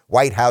something.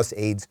 White House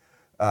aides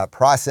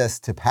process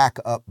to pack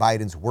up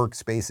Biden's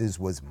workspaces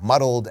was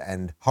muddled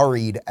and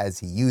hurried as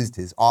he used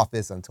his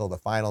office until the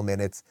final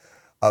minutes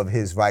of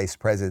his vice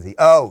presidency.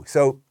 Oh,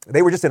 so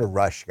they were just in a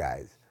rush,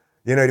 guys.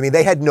 You know what I mean?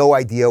 They had no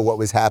idea what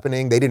was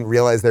happening. They didn't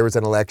realize there was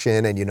an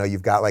election and,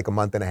 you've got like a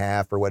month and a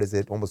half or what is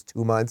it, almost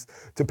 2 months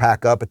to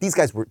pack up. But these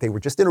guys they were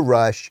just in a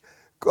rush.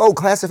 Oh,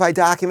 classified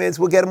documents,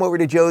 we'll get them over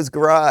to Joe's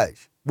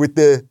garage with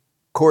the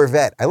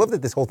Corvette. I love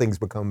that this whole thing's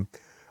become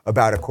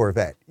about a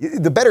Corvette.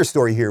 The better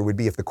story here would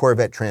be if the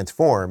Corvette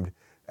transformed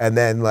and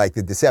then like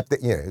the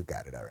Decepticons,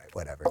 got it, all right,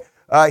 whatever.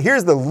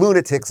 Here's the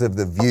lunatics of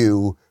The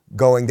View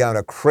going down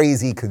a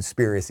crazy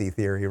conspiracy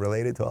theory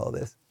related to all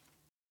this.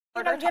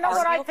 You know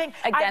what I think?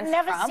 I've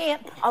never seen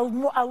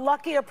a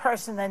luckier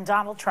person than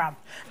Donald Trump.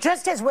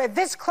 Just as we're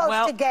this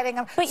close to getting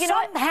him, but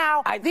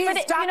somehow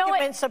these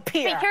documents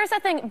appear. But here's the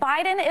thing: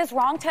 Biden is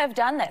wrong to have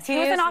done this. He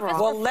was in office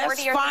for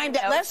 40 years.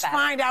 Let's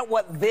find out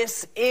what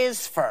this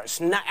is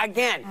first. Now,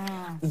 again,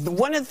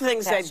 one of the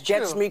things that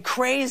gets me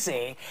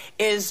crazy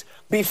is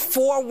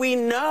before we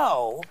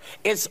know,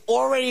 it's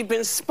already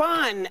been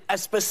spun a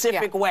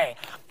specific way.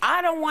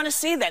 I don't want to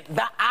see that.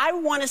 I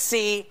want to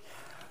see.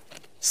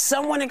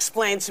 Someone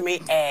explain to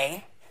me,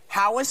 A,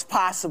 how it's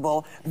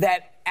possible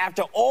that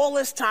after all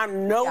this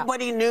time,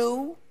 nobody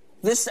knew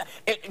this?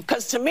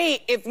 Because to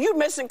me, if you're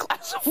missing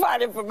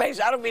classified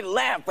information, I don't mean to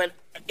laugh, but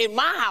in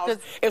my house,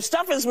 if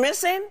stuff is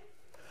missing,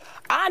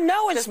 I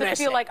know it's missing. Does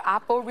it feel like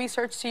Oppo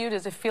research to you?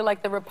 Does it feel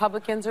like the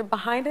Republicans are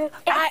behind it?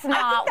 It's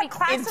not.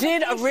 It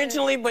did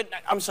originally, but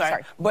I'm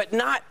sorry, but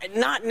not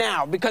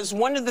now. Because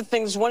one of the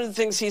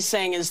things he's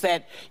saying is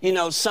that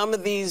some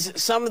of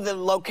the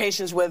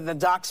locations where the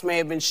docs may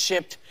have been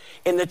shipped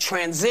in the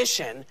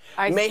transition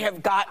may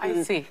have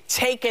gotten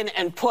taken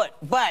and put,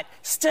 but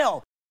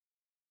still.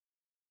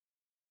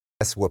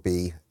 Yes,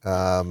 Whoopi.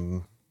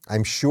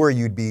 I'm sure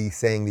you'd be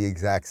saying the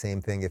exact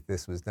same thing if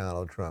this was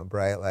Donald Trump,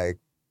 right? Like,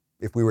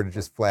 if we were to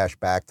just flash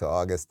back to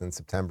August and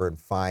September and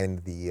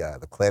find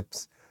the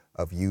clips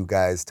of you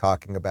guys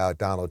talking about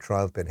Donald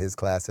Trump and his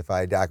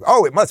classified document.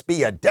 Oh, it must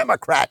be a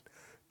Democrat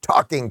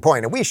talking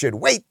point, and we should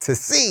wait to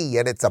see,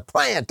 and it's a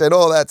plant and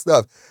all that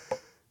stuff.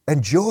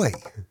 And Joy,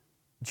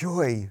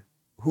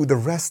 who the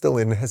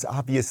Restylane has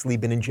obviously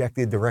been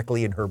injected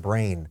directly in her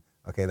brain.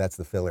 Okay, that's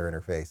the filler in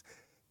her face.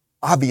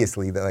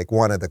 Obviously,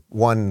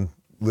 one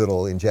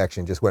little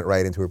injection just went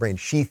right into her brain.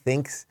 She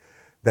thinks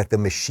that the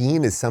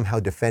machine is somehow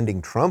defending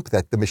Trump,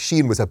 that the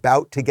machine was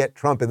about to get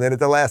Trump, and then at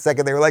the last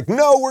second they were like,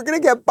 no, we're going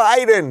to get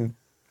Biden.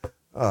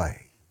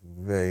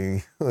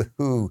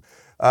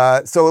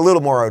 So a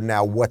little more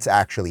now what's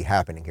actually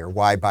happening here,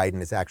 why Biden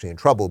is actually in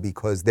trouble,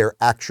 because there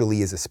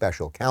actually is a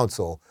special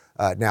counsel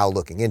now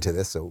looking into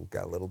this, so we've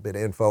got a little bit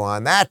of info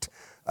on that.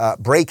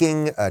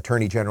 Breaking,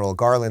 Attorney General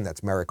Garland,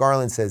 that's Merrick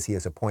Garland, says he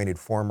has appointed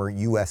former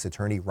U.S.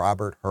 Attorney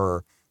Robert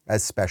Hur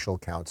as special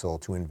counsel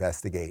to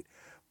investigate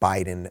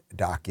Biden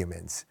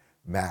documents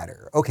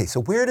matter. Okay,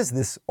 so where does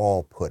this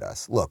all put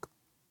us? Look,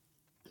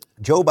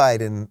 Joe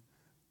Biden,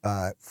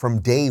 from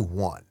day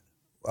one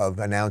of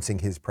announcing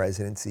his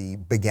presidency,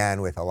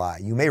 began with a lie.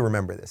 You may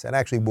remember this, and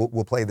actually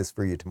we'll play this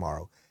for you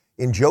tomorrow.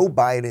 In Joe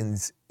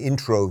Biden's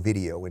intro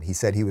video, when he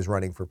said he was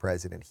running for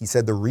president, he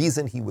said the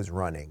reason he was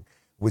running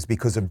was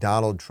because of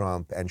Donald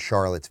Trump and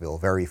Charlottesville,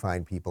 very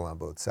fine people on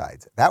both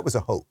sides. That was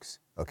a hoax,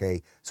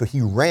 okay? So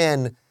he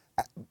ran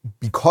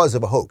because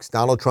of a hoax.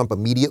 Donald Trump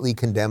immediately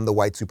condemned the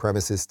white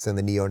supremacists and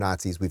the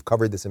neo-Nazis. We've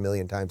covered this a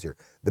million times here.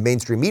 The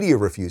mainstream media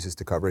refuses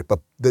to cover it, but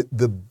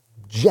the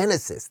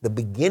genesis, the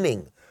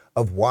beginning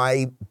of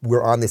why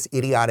we're on this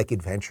idiotic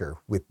adventure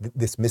with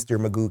this Mr.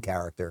 Magoo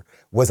character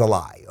was a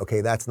lie. Okay,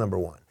 that's number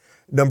one.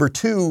 Number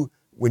two,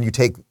 when you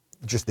take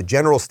just the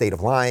general state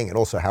of lying and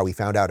also how he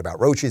found out about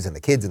roaches and the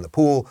kids in the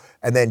pool,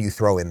 and then you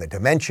throw in the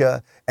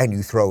dementia and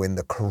you throw in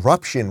the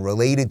corruption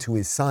related to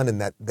his son, and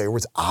that there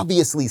was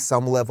obviously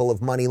some level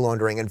of money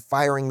laundering and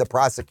firing the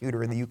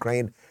prosecutor in the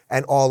Ukraine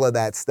and all of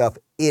that stuff,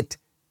 it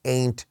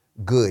ain't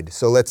good.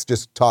 So let's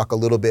just talk a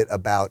little bit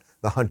about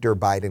the Hunter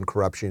Biden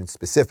corruption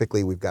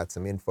specifically. We've got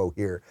some info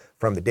here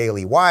from the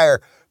Daily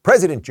Wire.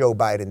 President Joe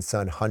Biden's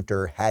son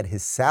Hunter had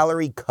his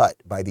salary cut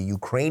by the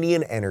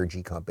Ukrainian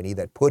energy company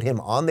that put him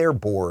on their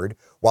board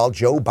while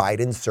Joe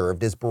Biden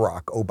served as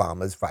Barack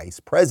Obama's vice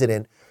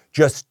president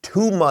just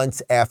 2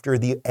 months after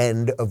the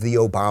end of the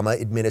Obama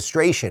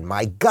administration.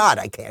 My God,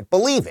 I can't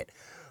believe it.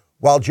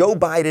 While Joe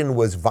Biden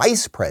was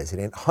vice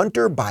president,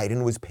 Hunter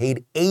Biden was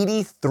paid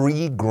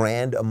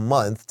 $83,000 a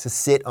month to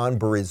sit on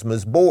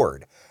Burisma's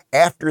board.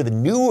 After the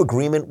new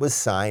agreement was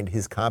signed,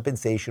 his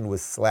compensation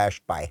was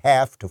slashed by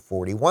half to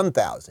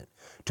 $41,000.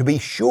 To be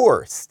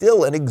sure,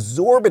 still an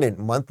exorbitant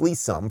monthly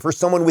sum for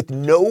someone with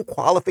no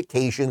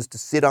qualifications to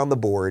sit on the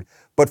board,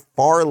 but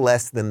far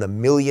less than the $1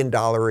 million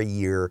a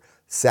year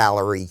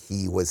salary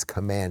he was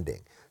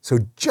commanding. So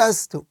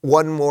just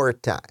one more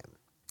time,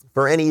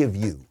 for any of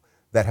you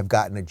that have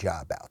gotten a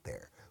job out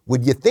there,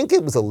 would you think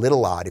it was a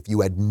little odd if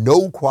you had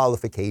no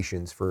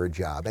qualifications for a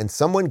job and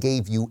someone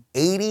gave you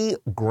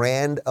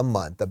 $80,000 a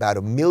month, about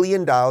 $1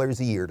 million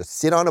a year to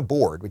sit on a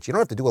board, which you don't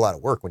have to do a lot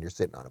of work when you're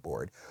sitting on a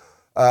board,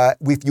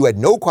 if you had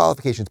no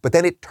qualifications, but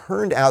then it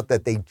turned out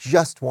that they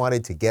just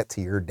wanted to get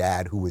to your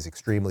dad, who was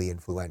extremely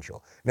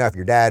influential. Now, if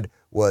your dad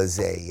was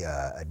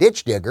a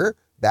ditch digger,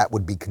 that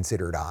would be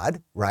considered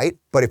odd, right?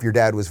 But if your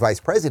dad was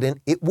vice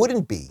president, it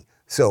wouldn't be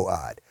so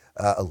odd.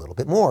 A little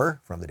bit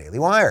more from the Daily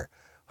Wire.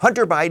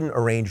 Hunter Biden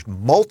arranged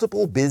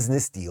multiple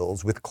business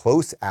deals with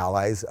close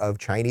allies of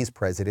Chinese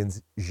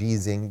President Xi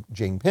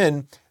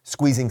Jinping,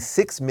 squeezing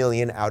 $6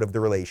 million out of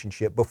the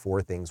relationship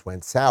before things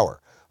went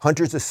sour.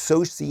 Hunter's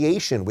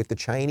association with the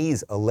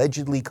Chinese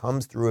allegedly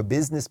comes through a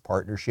business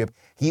partnership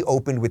he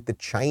opened with the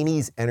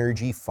Chinese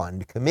Energy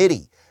Fund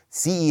Committee.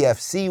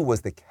 CEFC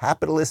was the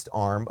capitalist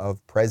arm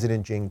of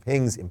President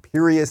Jinping's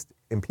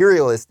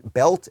imperialist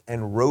Belt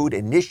and Road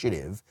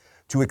Initiative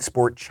to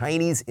export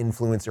Chinese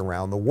influence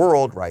around the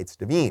world, writes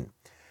Devine.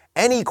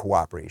 Any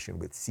cooperation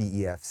with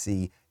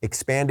CEFC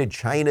expanded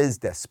China's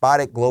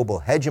despotic global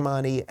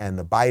hegemony and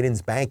the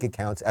Biden's bank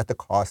accounts at the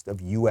cost of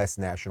U.S.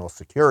 national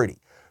security.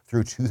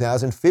 Through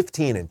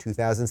 2015 and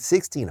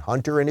 2016,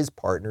 Hunter and his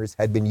partners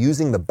had been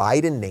using the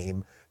Biden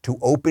name to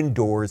open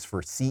doors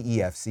for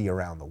CEFC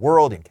around the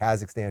world in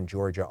Kazakhstan,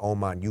 Georgia,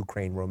 Oman,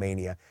 Ukraine,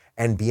 Romania,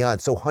 and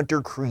beyond. So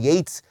Hunter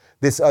creates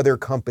this other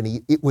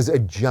company. It was a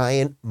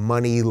giant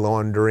money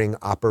laundering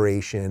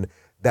operation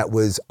that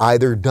was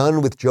either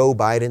done with Joe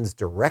Biden's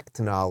direct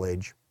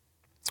knowledge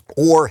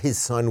or his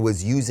son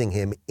was using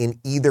him. In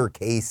either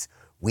case,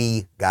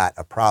 we got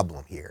a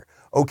problem here.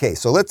 Okay,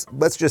 so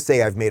let's just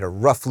say I've made a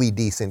roughly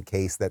decent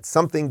case that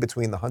something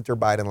between the Hunter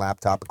Biden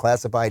laptop,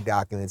 classified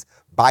documents,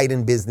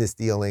 Biden business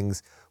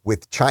dealings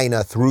with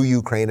China through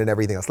Ukraine and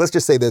everything else. Let's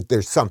just say that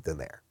there's something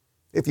there.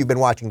 If you've been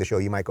watching the show,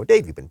 you might go,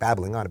 Dave, you've been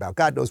babbling on about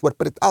God knows what,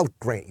 but I'll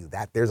grant you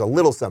that there's a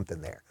little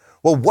something there.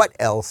 Well, what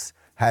else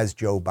has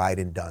Joe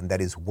Biden done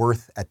that is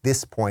worth, at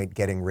this point,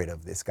 getting rid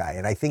of this guy?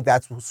 And I think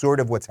that's sort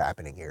of what's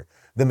happening here.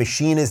 The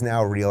machine is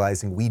now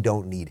realizing we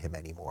don't need him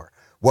anymore.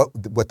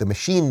 What the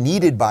machine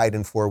needed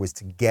Biden for was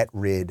to get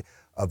rid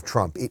of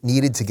Trump. It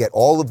needed to get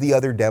all of the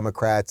other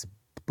Democrats,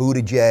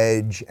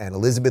 Buttigieg and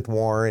Elizabeth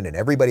Warren and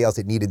everybody else,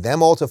 it needed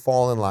them all to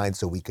fall in line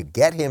so we could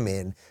get him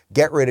in,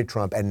 get rid of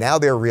Trump. And now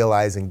they're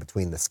realizing,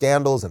 between the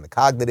scandals and the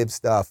cognitive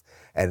stuff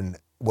and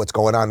what's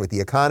going on with the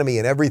economy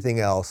and everything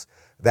else,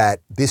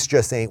 that this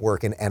just ain't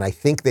working. And I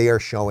think they are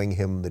showing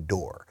him the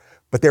door.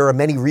 But there are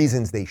many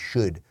reasons they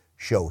should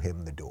show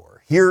him the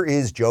door. Here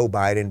is Joe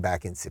Biden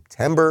back in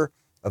September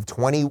of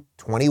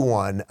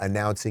 2021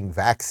 announcing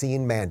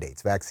vaccine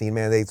mandates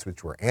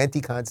which were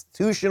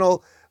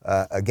anti-constitutional,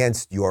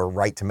 against your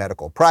right to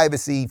medical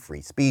privacy,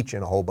 free speech,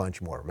 and a whole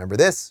bunch more. Remember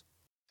this?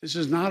 This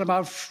is not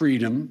about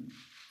freedom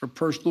or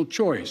personal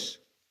choice.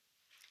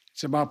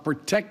 It's about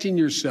protecting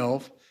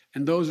yourself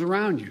and those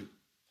around you,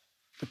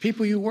 the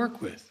people you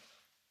work with,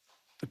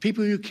 the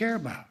people you care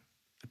about,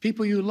 the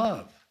people you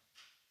love.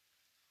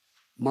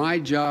 My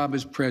job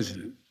as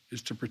president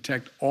is to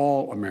protect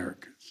all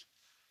Americans.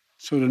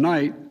 So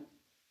tonight,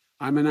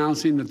 I'm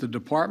announcing that the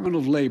Department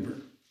of Labor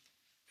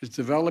is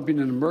developing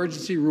an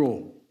emergency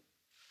rule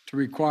to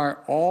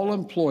require all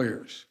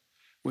employers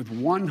with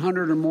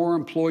 100 or more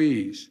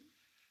employees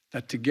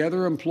that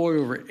together employ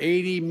over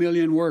 80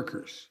 million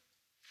workers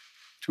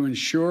to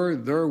ensure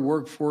their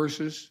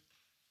workforces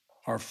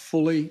are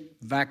fully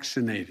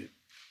vaccinated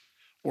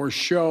or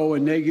show a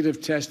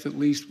negative test at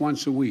least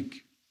once a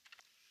week.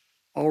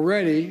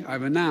 Already,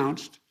 I've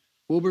announced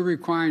we'll be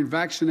requiring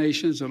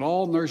vaccinations of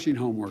all nursing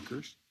home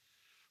workers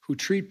who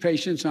treat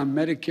patients on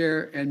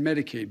Medicare and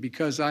Medicaid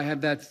because I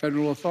have that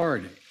federal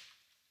authority.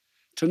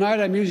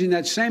 Tonight, I'm using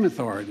that same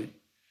authority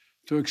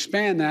to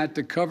expand that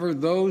to cover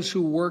those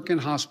who work in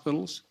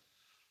hospitals,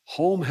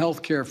 home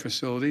health care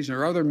facilities,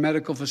 or other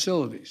medical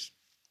facilities,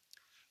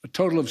 a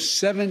total of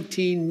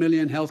 17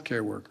 million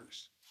healthcare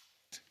workers.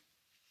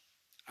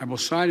 I will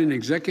sign an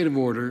executive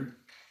order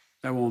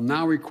that will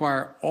now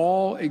require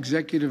all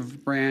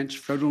executive branch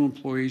federal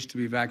employees to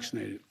be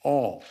vaccinated,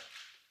 all.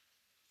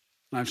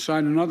 And I've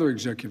signed another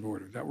executive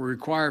order that will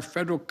require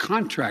federal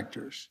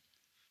contractors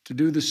to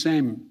do the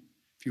same.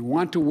 If you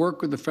want to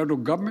work with the federal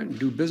government and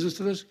do business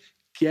with us,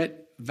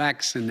 get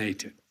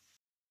vaccinated.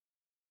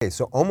 Okay,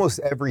 so almost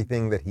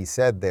everything that he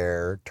said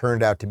there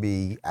turned out to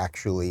be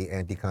actually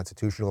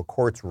anti-constitutional.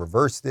 Courts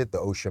reversed it. The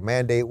OSHA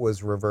mandate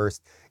was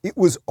reversed. It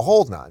was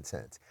all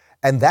nonsense.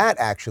 And that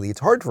actually,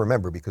 it's hard to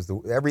remember because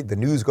the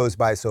news goes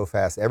by so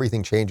fast.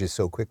 Everything changes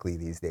so quickly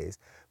these days.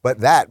 But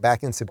that,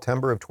 back in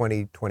September of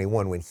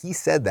 2021, when he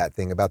said that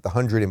thing about the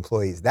 100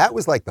 employees, that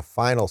was like the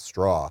final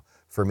straw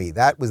for me.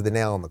 That was the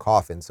nail in the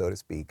coffin, so to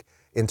speak,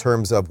 in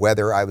terms of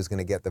whether I was going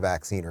to get the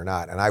vaccine or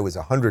not. And I was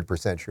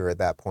 100% sure at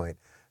that point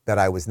that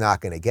I was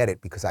not going to get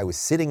it because I was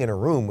sitting in a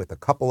room with a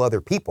couple other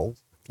people.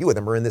 A few of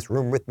them are in this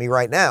room with me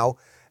right now.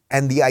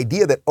 And the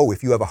idea that, oh,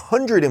 if you have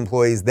 100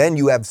 employees, then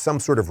you have some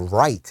sort of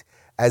right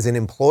as an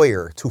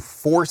employer to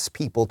force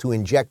people to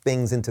inject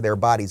things into their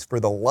bodies for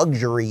the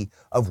luxury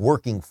of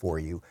working for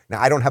you.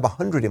 Now, I don't have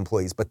 100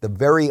 employees, but the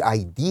very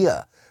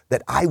idea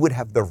that I would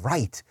have the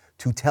right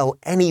to tell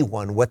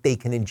anyone what they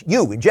can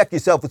you inject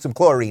yourself with some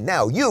chlorine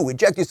now, you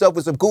inject yourself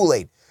with some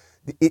Kool-Aid.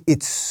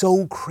 It's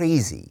so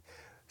crazy.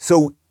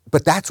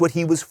 But that's what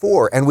he was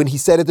for. And when he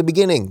said at the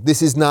beginning,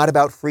 this is not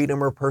about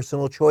freedom or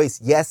personal choice.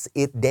 Yes,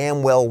 it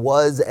damn well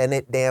was, and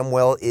it damn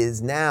well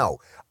is now.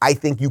 I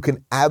think you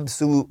can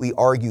absolutely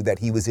argue that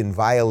he was in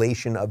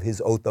violation of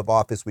his oath of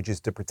office, which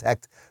is to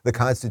protect the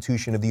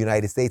Constitution of the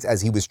United States,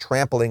 as he was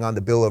trampling on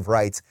the Bill of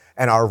Rights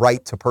and our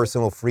right to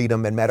personal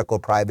freedom and medical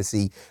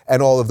privacy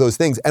and all of those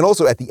things. And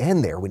also at the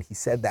end there, when he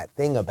said that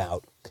thing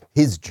about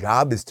his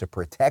job is to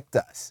protect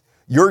us.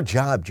 Your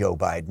job, Joe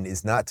Biden,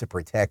 is not to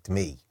protect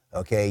me.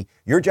 Okay?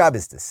 Your job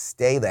is to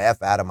stay the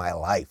F out of my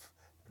life.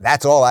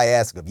 That's all I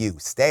ask of you.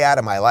 Stay out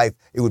of my life.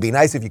 It would be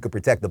nice if you could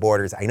protect the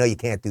borders. I know you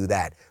can't do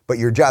that. But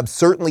your job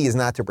certainly is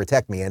not to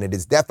protect me, and it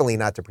is definitely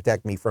not to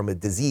protect me from a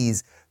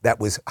disease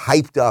that was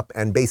hyped up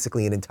and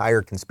basically an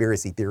entire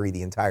conspiracy theory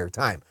the entire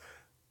time.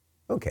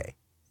 Okay,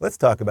 let's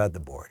talk about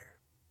the border,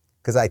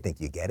 because I think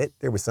you get it.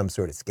 There was some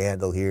sort of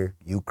scandal here,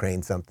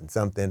 Ukraine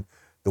something.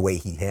 The way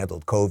he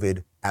handled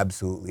COVID,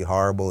 absolutely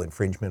horrible,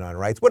 infringement on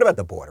rights. What about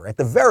the border? At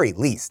the very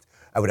least,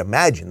 I would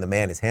imagine the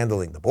man is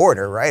handling the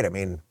border, right? I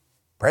mean,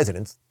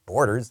 presidents,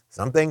 borders,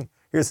 something.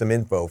 Here's some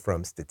info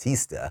from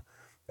Statista.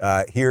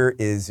 Here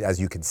is, as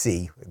you can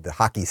see, the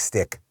hockey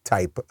stick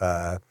type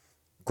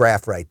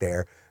graph right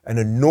there, an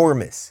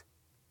enormous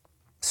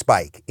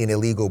spike in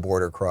illegal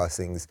border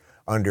crossings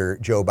under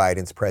Joe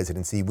Biden's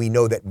presidency. We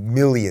know that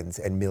millions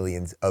and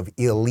millions of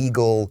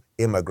illegal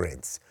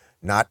immigrants,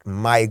 not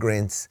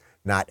migrants,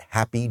 not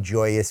happy,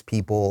 joyous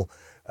people,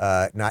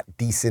 not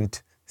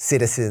decent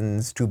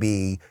citizens to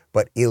be,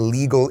 but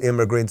illegal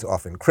immigrants,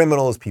 often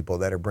criminals, people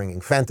that are bringing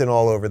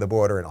fentanyl over the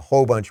border and a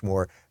whole bunch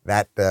more.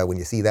 That when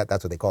you see that,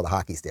 that's what they call the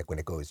hockey stick when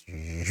it goes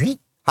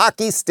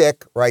hockey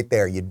stick right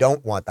there. You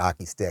don't want the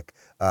hockey stick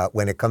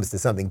when it comes to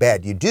something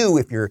bad. You do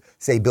if you're,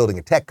 say, building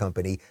a tech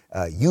company,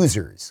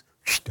 users.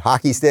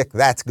 Hockey stick,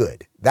 that's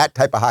good. That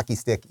type of hockey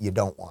stick you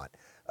don't want.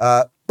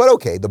 But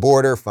okay, the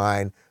border,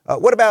 fine.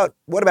 What about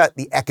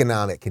the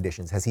economic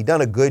conditions? Has he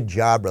done a good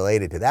job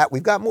related to that?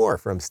 We've got more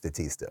from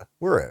Statista.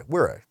 We're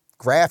a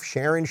graph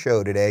sharing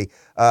show today.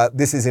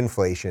 This is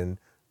inflation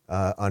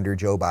under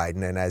Joe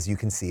Biden, and as you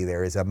can see,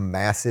 there is a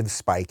massive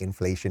spike.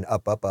 Inflation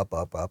up.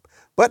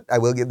 But I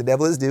will give the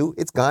devil his due.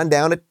 It's gone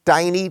down a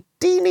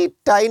teeny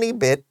tiny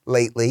bit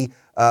lately.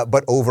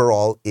 But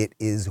overall, it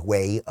is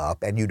way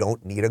up, and you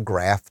don't need a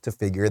graph to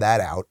figure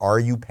that out. Are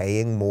you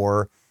paying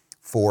more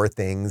for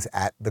things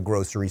at the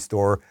grocery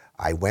store?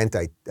 I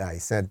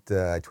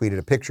tweeted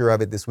a picture of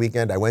it this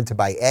weekend. I went to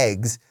buy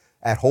eggs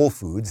at Whole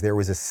Foods. There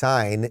was a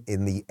sign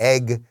in the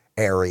egg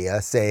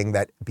area saying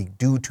that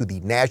due to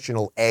the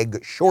national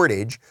egg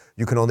shortage,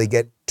 you can only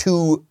get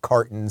 2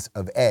 cartons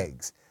of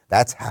eggs.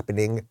 That's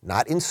happening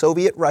not in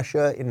Soviet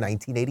Russia in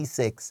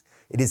 1986.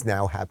 It is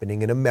now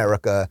happening in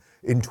America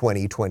in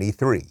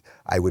 2023.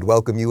 I would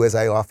welcome you, as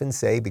I often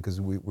say, because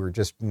we're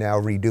just now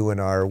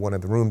redoing one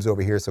of the rooms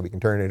over here so we can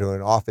turn it into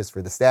an office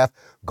for the staff.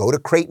 Go to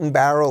Crate and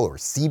Barrel or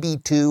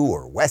CB2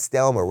 or West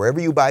Elm or wherever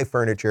you buy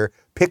furniture,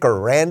 pick a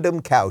random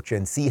couch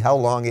and see how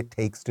long it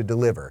takes to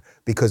deliver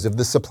because of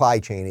the supply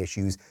chain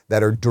issues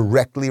that are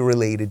directly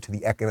related to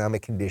the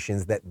economic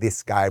conditions that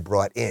this guy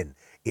brought in.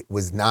 It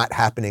was not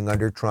happening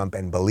under Trump,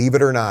 and believe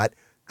it or not,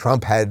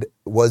 Trump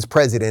was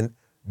president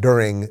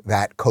during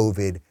that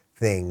COVID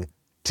thing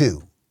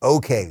too.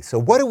 Okay, so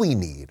what do we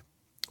need?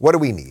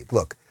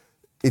 Look,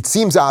 it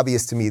seems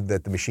obvious to me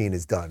that the machine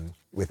is done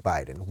with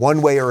Biden.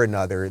 One way or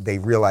another, they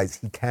realize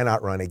he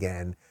cannot run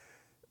again,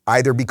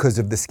 either because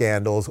of the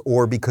scandals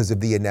or because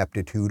of the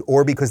ineptitude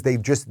or because they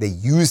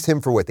used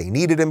him for what they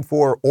needed him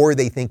for, or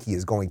they think he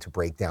is going to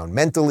break down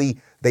mentally.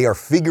 They are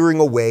figuring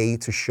a way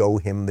to show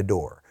him the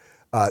door.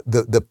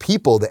 The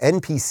people, the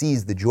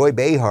NPCs, the Joy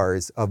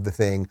Behars of the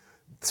thing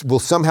will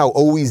somehow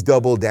always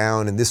double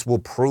down, and this will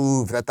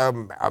prove that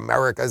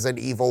America's an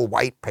evil,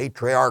 white,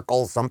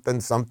 patriarchal,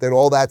 something,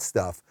 all that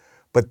stuff.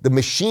 But the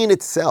machine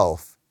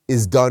itself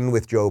is done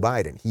with Joe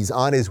Biden. He's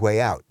on his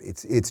way out.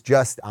 It's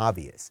just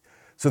obvious.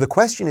 So the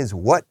question is,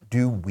 what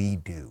do we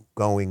do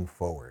going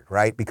forward,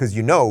 right? Because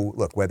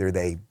look, whether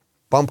they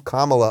bump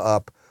Kamala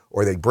up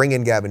or they bring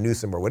in Gavin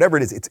Newsom or whatever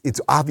it is,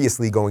 it's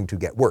obviously going to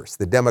get worse.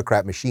 The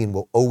Democrat machine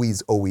will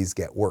always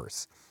get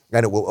worse.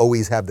 And it will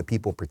always have the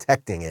people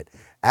protecting it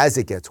as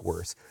it gets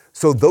worse.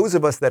 So those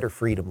of us that are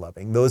freedom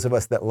loving, those of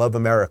us that love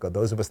America,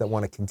 those of us that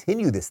want to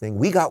continue this thing,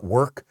 we got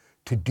work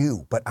to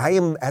do. But I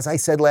am, as I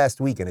said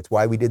last week, and it's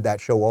why we did that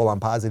show All on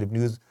Positive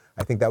News,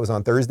 I think that was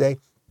on Thursday,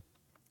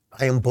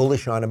 I am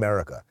bullish on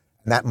America.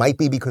 And that might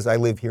be because I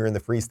live here in the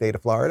free state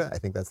of Florida. I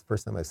think that's the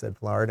first time I've said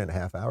Florida in a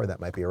half hour. That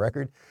might be a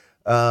record.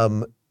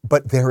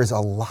 But there is a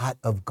lot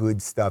of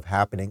good stuff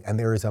happening, and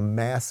there is a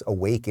mass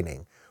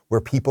awakening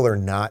where people are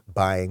not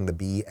buying the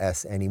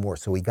BS anymore.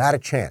 So we got a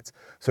chance.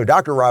 So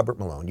Dr. Robert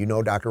Malone, you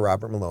know Dr.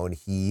 Robert Malone,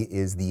 he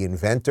is the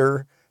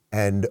inventor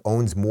and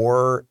owns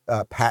more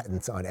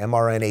patents on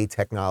mRNA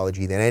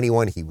technology than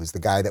anyone. He was the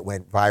guy that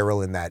went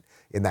viral in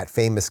that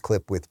famous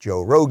clip with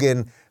Joe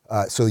Rogan.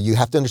 So you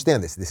have to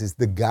understand this. This is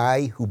the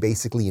guy who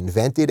basically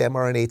invented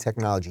mRNA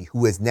technology,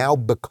 who has now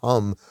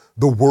become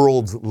the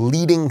world's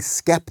leading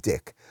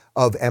skeptic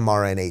of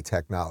mRNA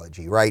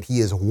technology, right? He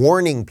is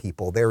warning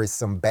people there is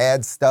some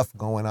bad stuff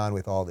going on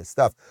with all this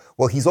stuff.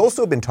 Well, he's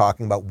also been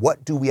talking about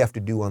what do we have to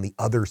do on the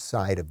other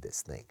side of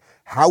this thing?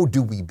 How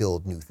do we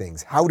build new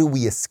things? How do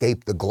we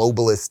escape the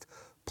globalist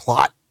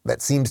plot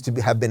that seems to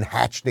have been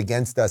hatched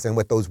against us and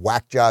what those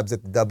whack jobs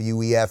at the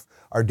WEF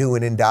are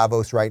doing in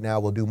Davos right now?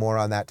 We'll do more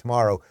on that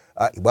tomorrow.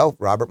 Well,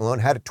 Robert Malone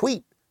had a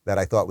tweet that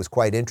I thought was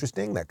quite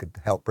interesting that could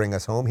help bring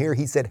us home here.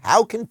 He said,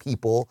 how can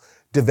people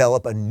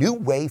develop a new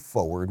way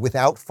forward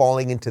without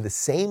falling into the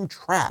same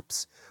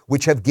traps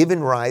which have given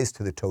rise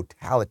to the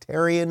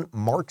totalitarian,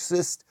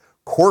 Marxist,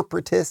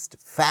 corporatist,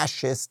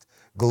 fascist,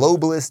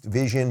 globalist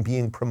vision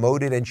being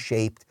promoted and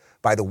shaped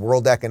by the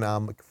World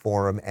Economic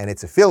Forum and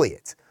its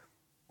affiliates?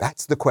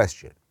 That's the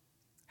question.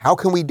 How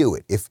can we do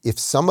it? If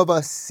some of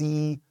us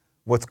see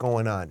what's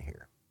going on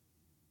here,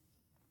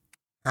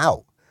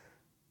 how?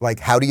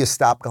 Like, how do you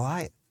stop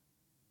Goliath?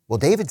 Well,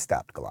 David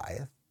stopped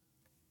Goliath.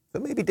 So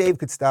maybe Dave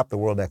could stop the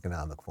World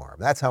Economic Forum.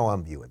 That's how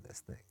I'm viewing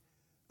this thing.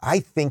 I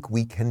think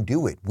we can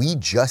do it. We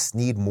just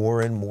need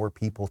more and more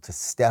people to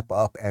step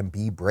up and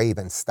be brave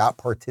and stop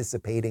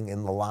participating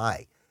in the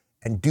lie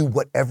and do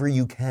whatever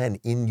you can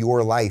in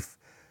your life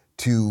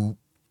to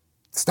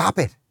stop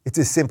it. It's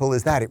as simple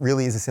as that. It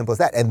really is as simple as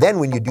that. And then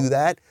when you do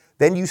that,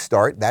 then you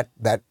start that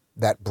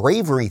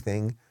bravery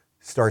thing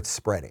starts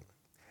spreading.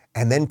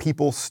 And then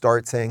people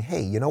start saying,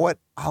 hey, you know what?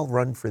 I'll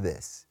run for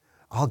this.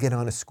 I'll get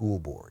on a school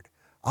board.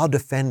 I'll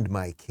defend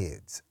my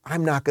kids.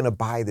 I'm not going to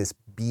buy this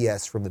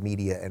BS from the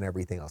media and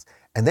everything else.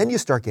 And then you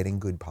start getting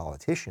good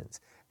politicians.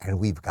 And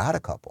we've got a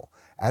couple.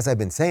 As I've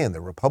been saying, the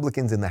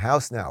Republicans in the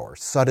House now are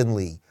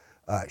suddenly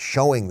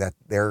showing that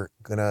they're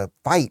going to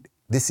fight.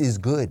 This is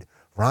good.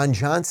 Ron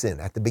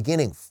Johnson at the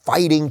beginning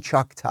fighting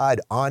Chuck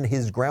Todd on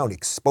his ground,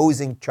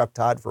 exposing Chuck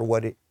Todd for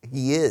what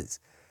he is.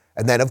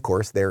 And then, of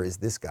course, there is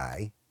this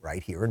guy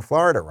right here in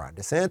Florida, Ron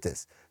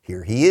DeSantis.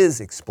 Here he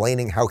is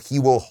explaining how he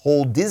will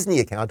hold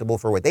Disney accountable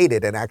for what they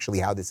did and actually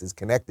how this is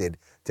connected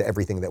to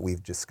everything that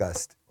we've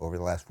discussed over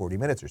the last 40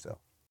 minutes or so.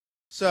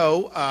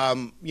 So,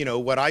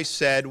 what I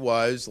said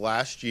was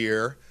last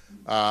year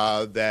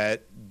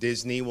that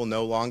Disney will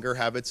no longer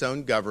have its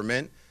own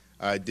government.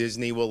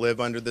 Disney will live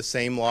under the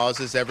same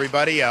laws as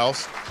everybody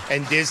else,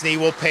 and Disney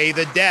will pay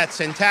the debts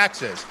and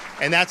taxes.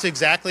 And that's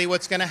exactly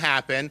what's going to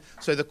happen.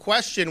 So the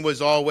question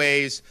was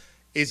always,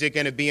 is it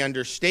going to be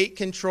under state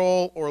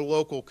control or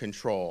local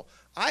control?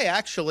 I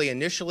actually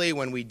initially,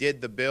 when we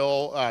did the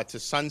bill to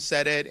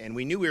sunset it and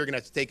we knew we were going to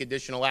have to take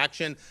additional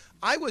action,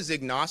 I was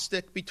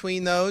agnostic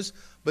between those.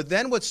 But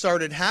then what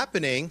started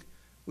happening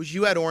was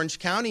you had Orange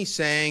County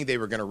saying they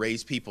were going to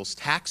raise people's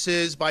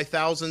taxes by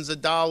thousands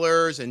of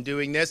dollars and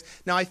doing this.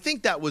 Now, I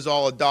think that was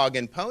all a dog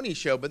and pony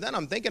show, but then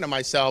I'm thinking to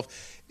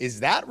myself, is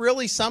that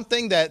really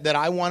something that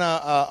I want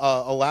to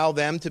allow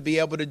them to be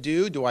able to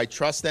do? Do I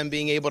trust them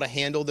being able to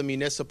handle the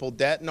municipal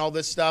debt and all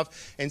this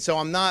stuff? And so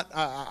I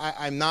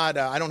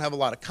don't have a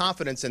lot of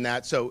confidence in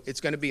that. So it's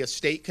going to be a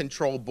state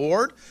control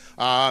board.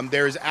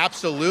 There's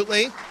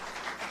absolutely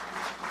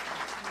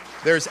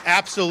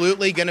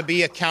going to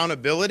be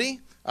accountability.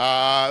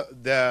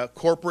 The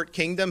corporate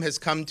kingdom has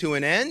come to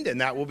an end,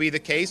 and that will be the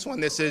case when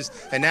this is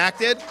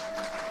enacted.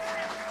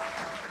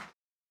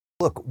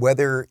 Look,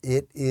 whether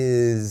it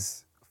is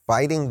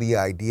fighting the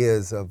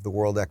ideas of the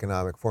World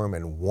Economic Forum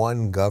and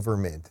one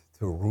government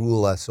to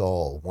rule us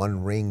all,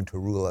 one ring to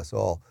rule us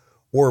all,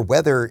 or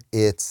whether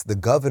it's the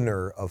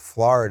governor of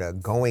Florida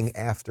going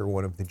after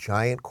one of the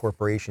giant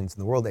corporations in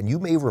the world. And you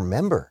may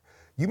remember,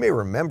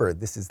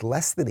 this is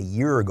less than a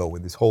year ago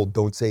when this whole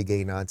Don't Say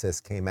Gay nonsense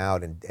came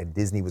out and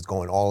Disney was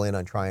going all in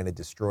on trying to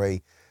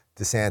destroy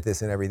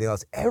DeSantis and everything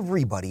else.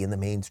 Everybody in the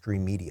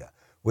mainstream media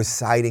was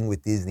siding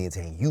with Disney and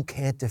saying, you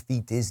can't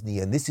defeat Disney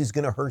and this is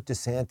going to hurt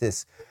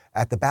DeSantis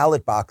at the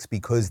ballot box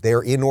because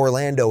they're in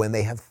Orlando and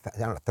they have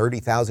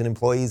 30,000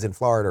 employees in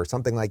Florida or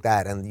something like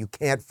that. And you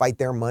can't fight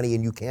their money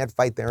and you can't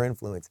fight their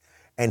influence.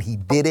 And he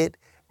did it.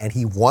 and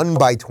he won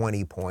by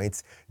 20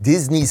 points.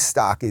 Disney's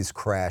stock is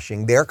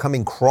crashing. They're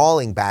coming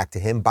crawling back to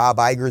him. Bob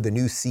Iger, the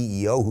new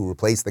CEO who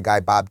replaced the guy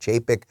Bob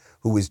Chapek,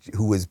 who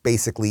was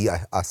basically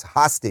a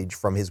hostage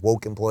from his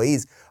woke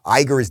employees.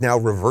 Iger is now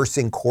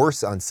reversing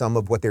course on some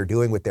of what they're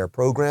doing with their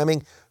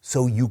programming.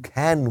 So you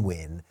can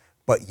win,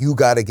 but you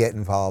got to get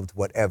involved,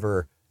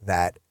 whatever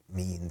that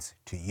means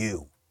to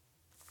you.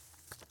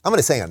 I'm going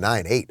to say a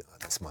 9-8 on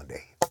this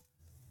Monday.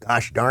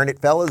 Gosh darn it,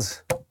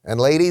 fellas and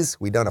ladies,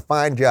 we done a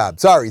fine job.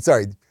 Sorry.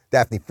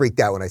 Daphne freaked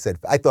out when I said,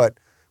 I thought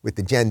with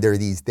the gender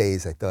these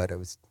days, I thought I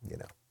was,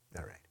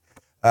 all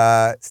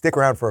right. Stick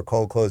around for a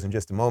cold close in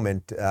just a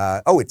moment.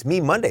 It's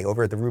Me Monday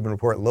over at the Rubin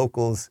Report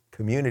Locals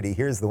community.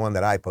 Here's the one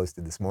that I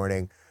posted this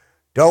morning.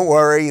 Don't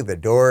worry, the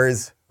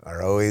doors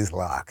are always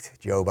locked.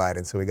 Joe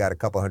Biden. So we got a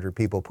couple hundred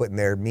people putting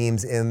their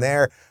memes in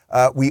there.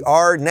 We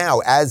are now,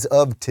 as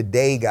of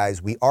today,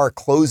 guys, we are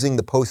closing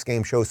the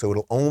post-game show, so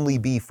it'll only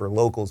be for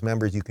Locals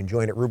members. You can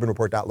join at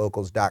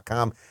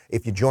rubinreport.locals.com.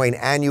 If you join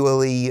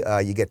annually,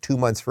 you get 2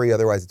 months free.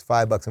 Otherwise, it's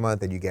 $5 a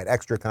month, and you get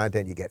extra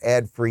content. You get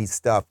ad-free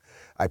stuff.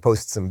 I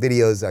posted some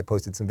videos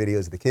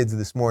of the kids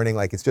this morning.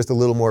 It's just a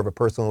little more of a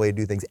personal way to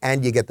do things.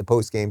 And you get the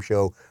post-game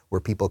show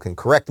where people can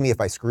correct me if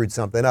I screwed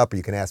something up, or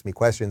you can ask me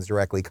questions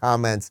directly,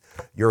 comments,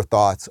 your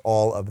thoughts,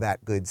 all of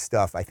that good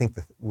stuff. I think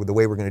the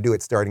way we're going to do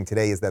it starting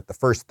today is that the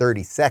first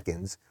 30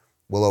 seconds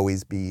will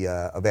always be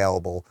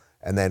available.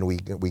 And then we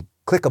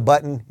click a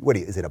button.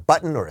 Is it a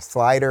button or a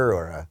slider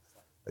or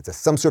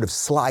some sort of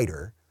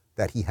slider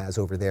that he has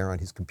over there on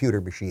his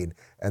computer machine,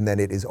 and then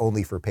it is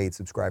only for paid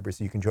subscribers.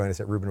 So you can join us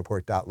at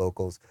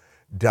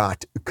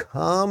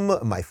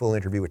rubinreport.locals.com. My full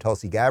interview with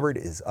Tulsi Gabbard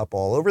is up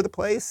all over the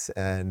place,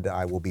 and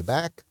I will be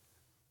back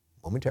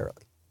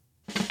momentarily.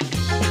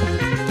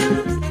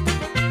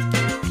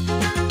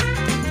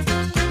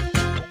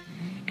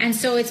 And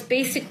so it's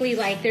basically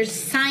there's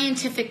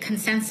scientific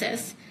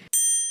consensus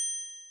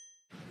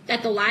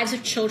that the lives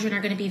of children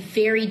are going to be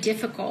very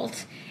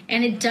difficult.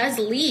 And it does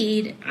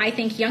lead, I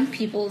think, young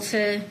people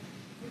to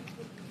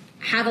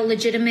have a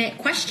legitimate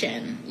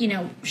question.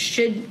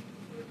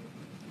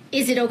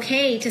 Is it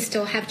okay to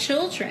still have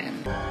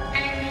children?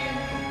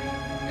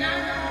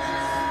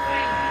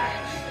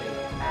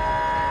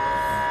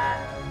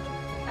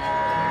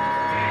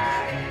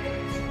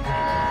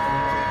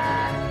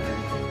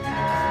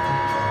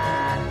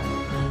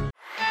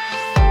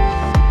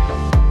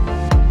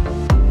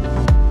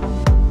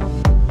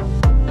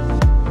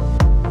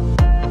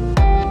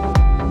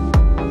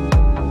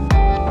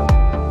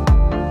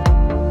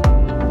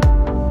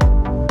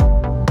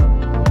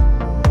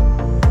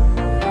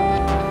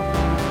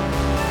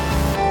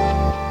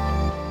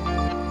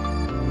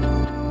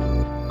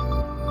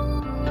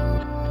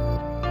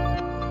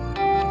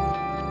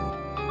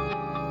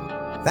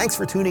 Thanks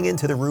for tuning in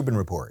to the Rubin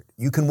Report.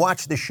 You can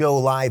watch the show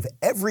live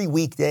every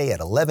weekday at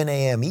 11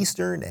 a.m.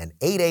 Eastern and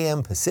 8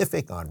 a.m.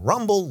 Pacific on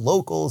Rumble,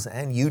 Locals,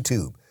 and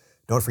YouTube.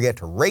 Don't forget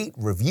to rate,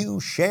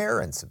 review, share,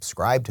 and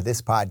subscribe to this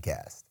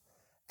podcast.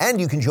 And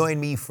you can join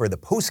me for the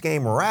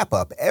post-game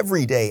wrap-up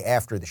every day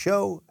after the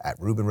show at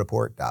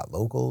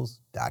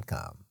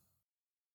rubinreport.locals.com.